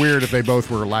it be weird if they both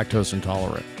were lactose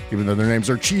intolerant, even though their names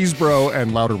are Cheesebro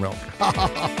and Loudermilk?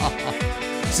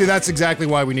 See, that's exactly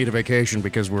why we need a vacation,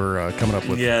 because we're coming up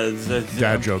with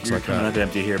dad jokes like that. You're coming up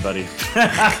empty here, buddy.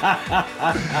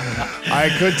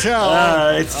 I could tell.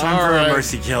 It's time for a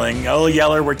mercy killing. Oh,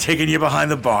 Yeller, we're taking you behind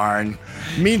the barn.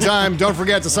 Meantime, don't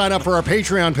forget to sign up for our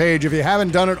Patreon page if you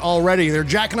haven't done it already. They're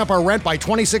jacking up our rent by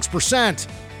 26%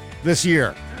 this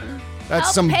year. That's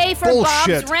Help some pay for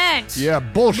bullshit. Bob's rent. Yeah,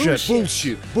 bullshit.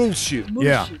 Bullshit.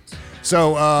 Yeah.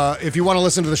 So if you want to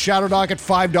listen to the Shadow Docket,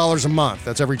 $5 a month.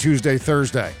 That's every Tuesday,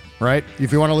 Thursday, right?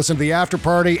 If you want to listen to the After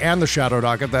Party and the Shadow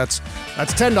Docket, that's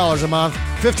 $10 a month.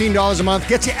 $15 a month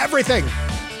gets you everything.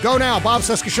 Go now,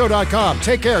 BobCescashow.com.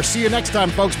 Take care. See you next time,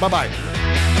 folks. Bye-bye.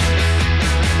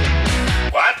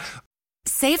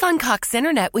 Save on Cox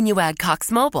Internet when you add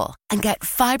Cox Mobile and get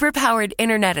fiber-powered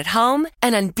internet at home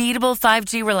and unbeatable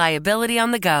 5G reliability on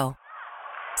the go.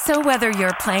 So whether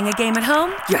you're playing a game at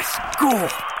home, yes, goal,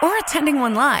 or attending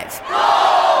one live,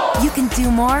 you can do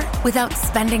more without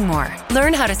spending more.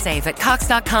 Learn how to save at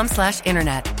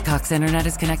cox.com/internet. Cox Internet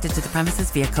is connected to the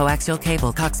premises via coaxial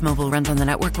cable. Cox Mobile runs on the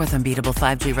network with unbeatable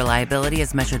 5G reliability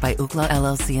as measured by Ookla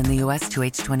LLC in the U.S.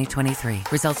 2H 2023.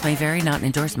 Results may vary, not an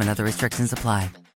endorsement. Other restrictions apply.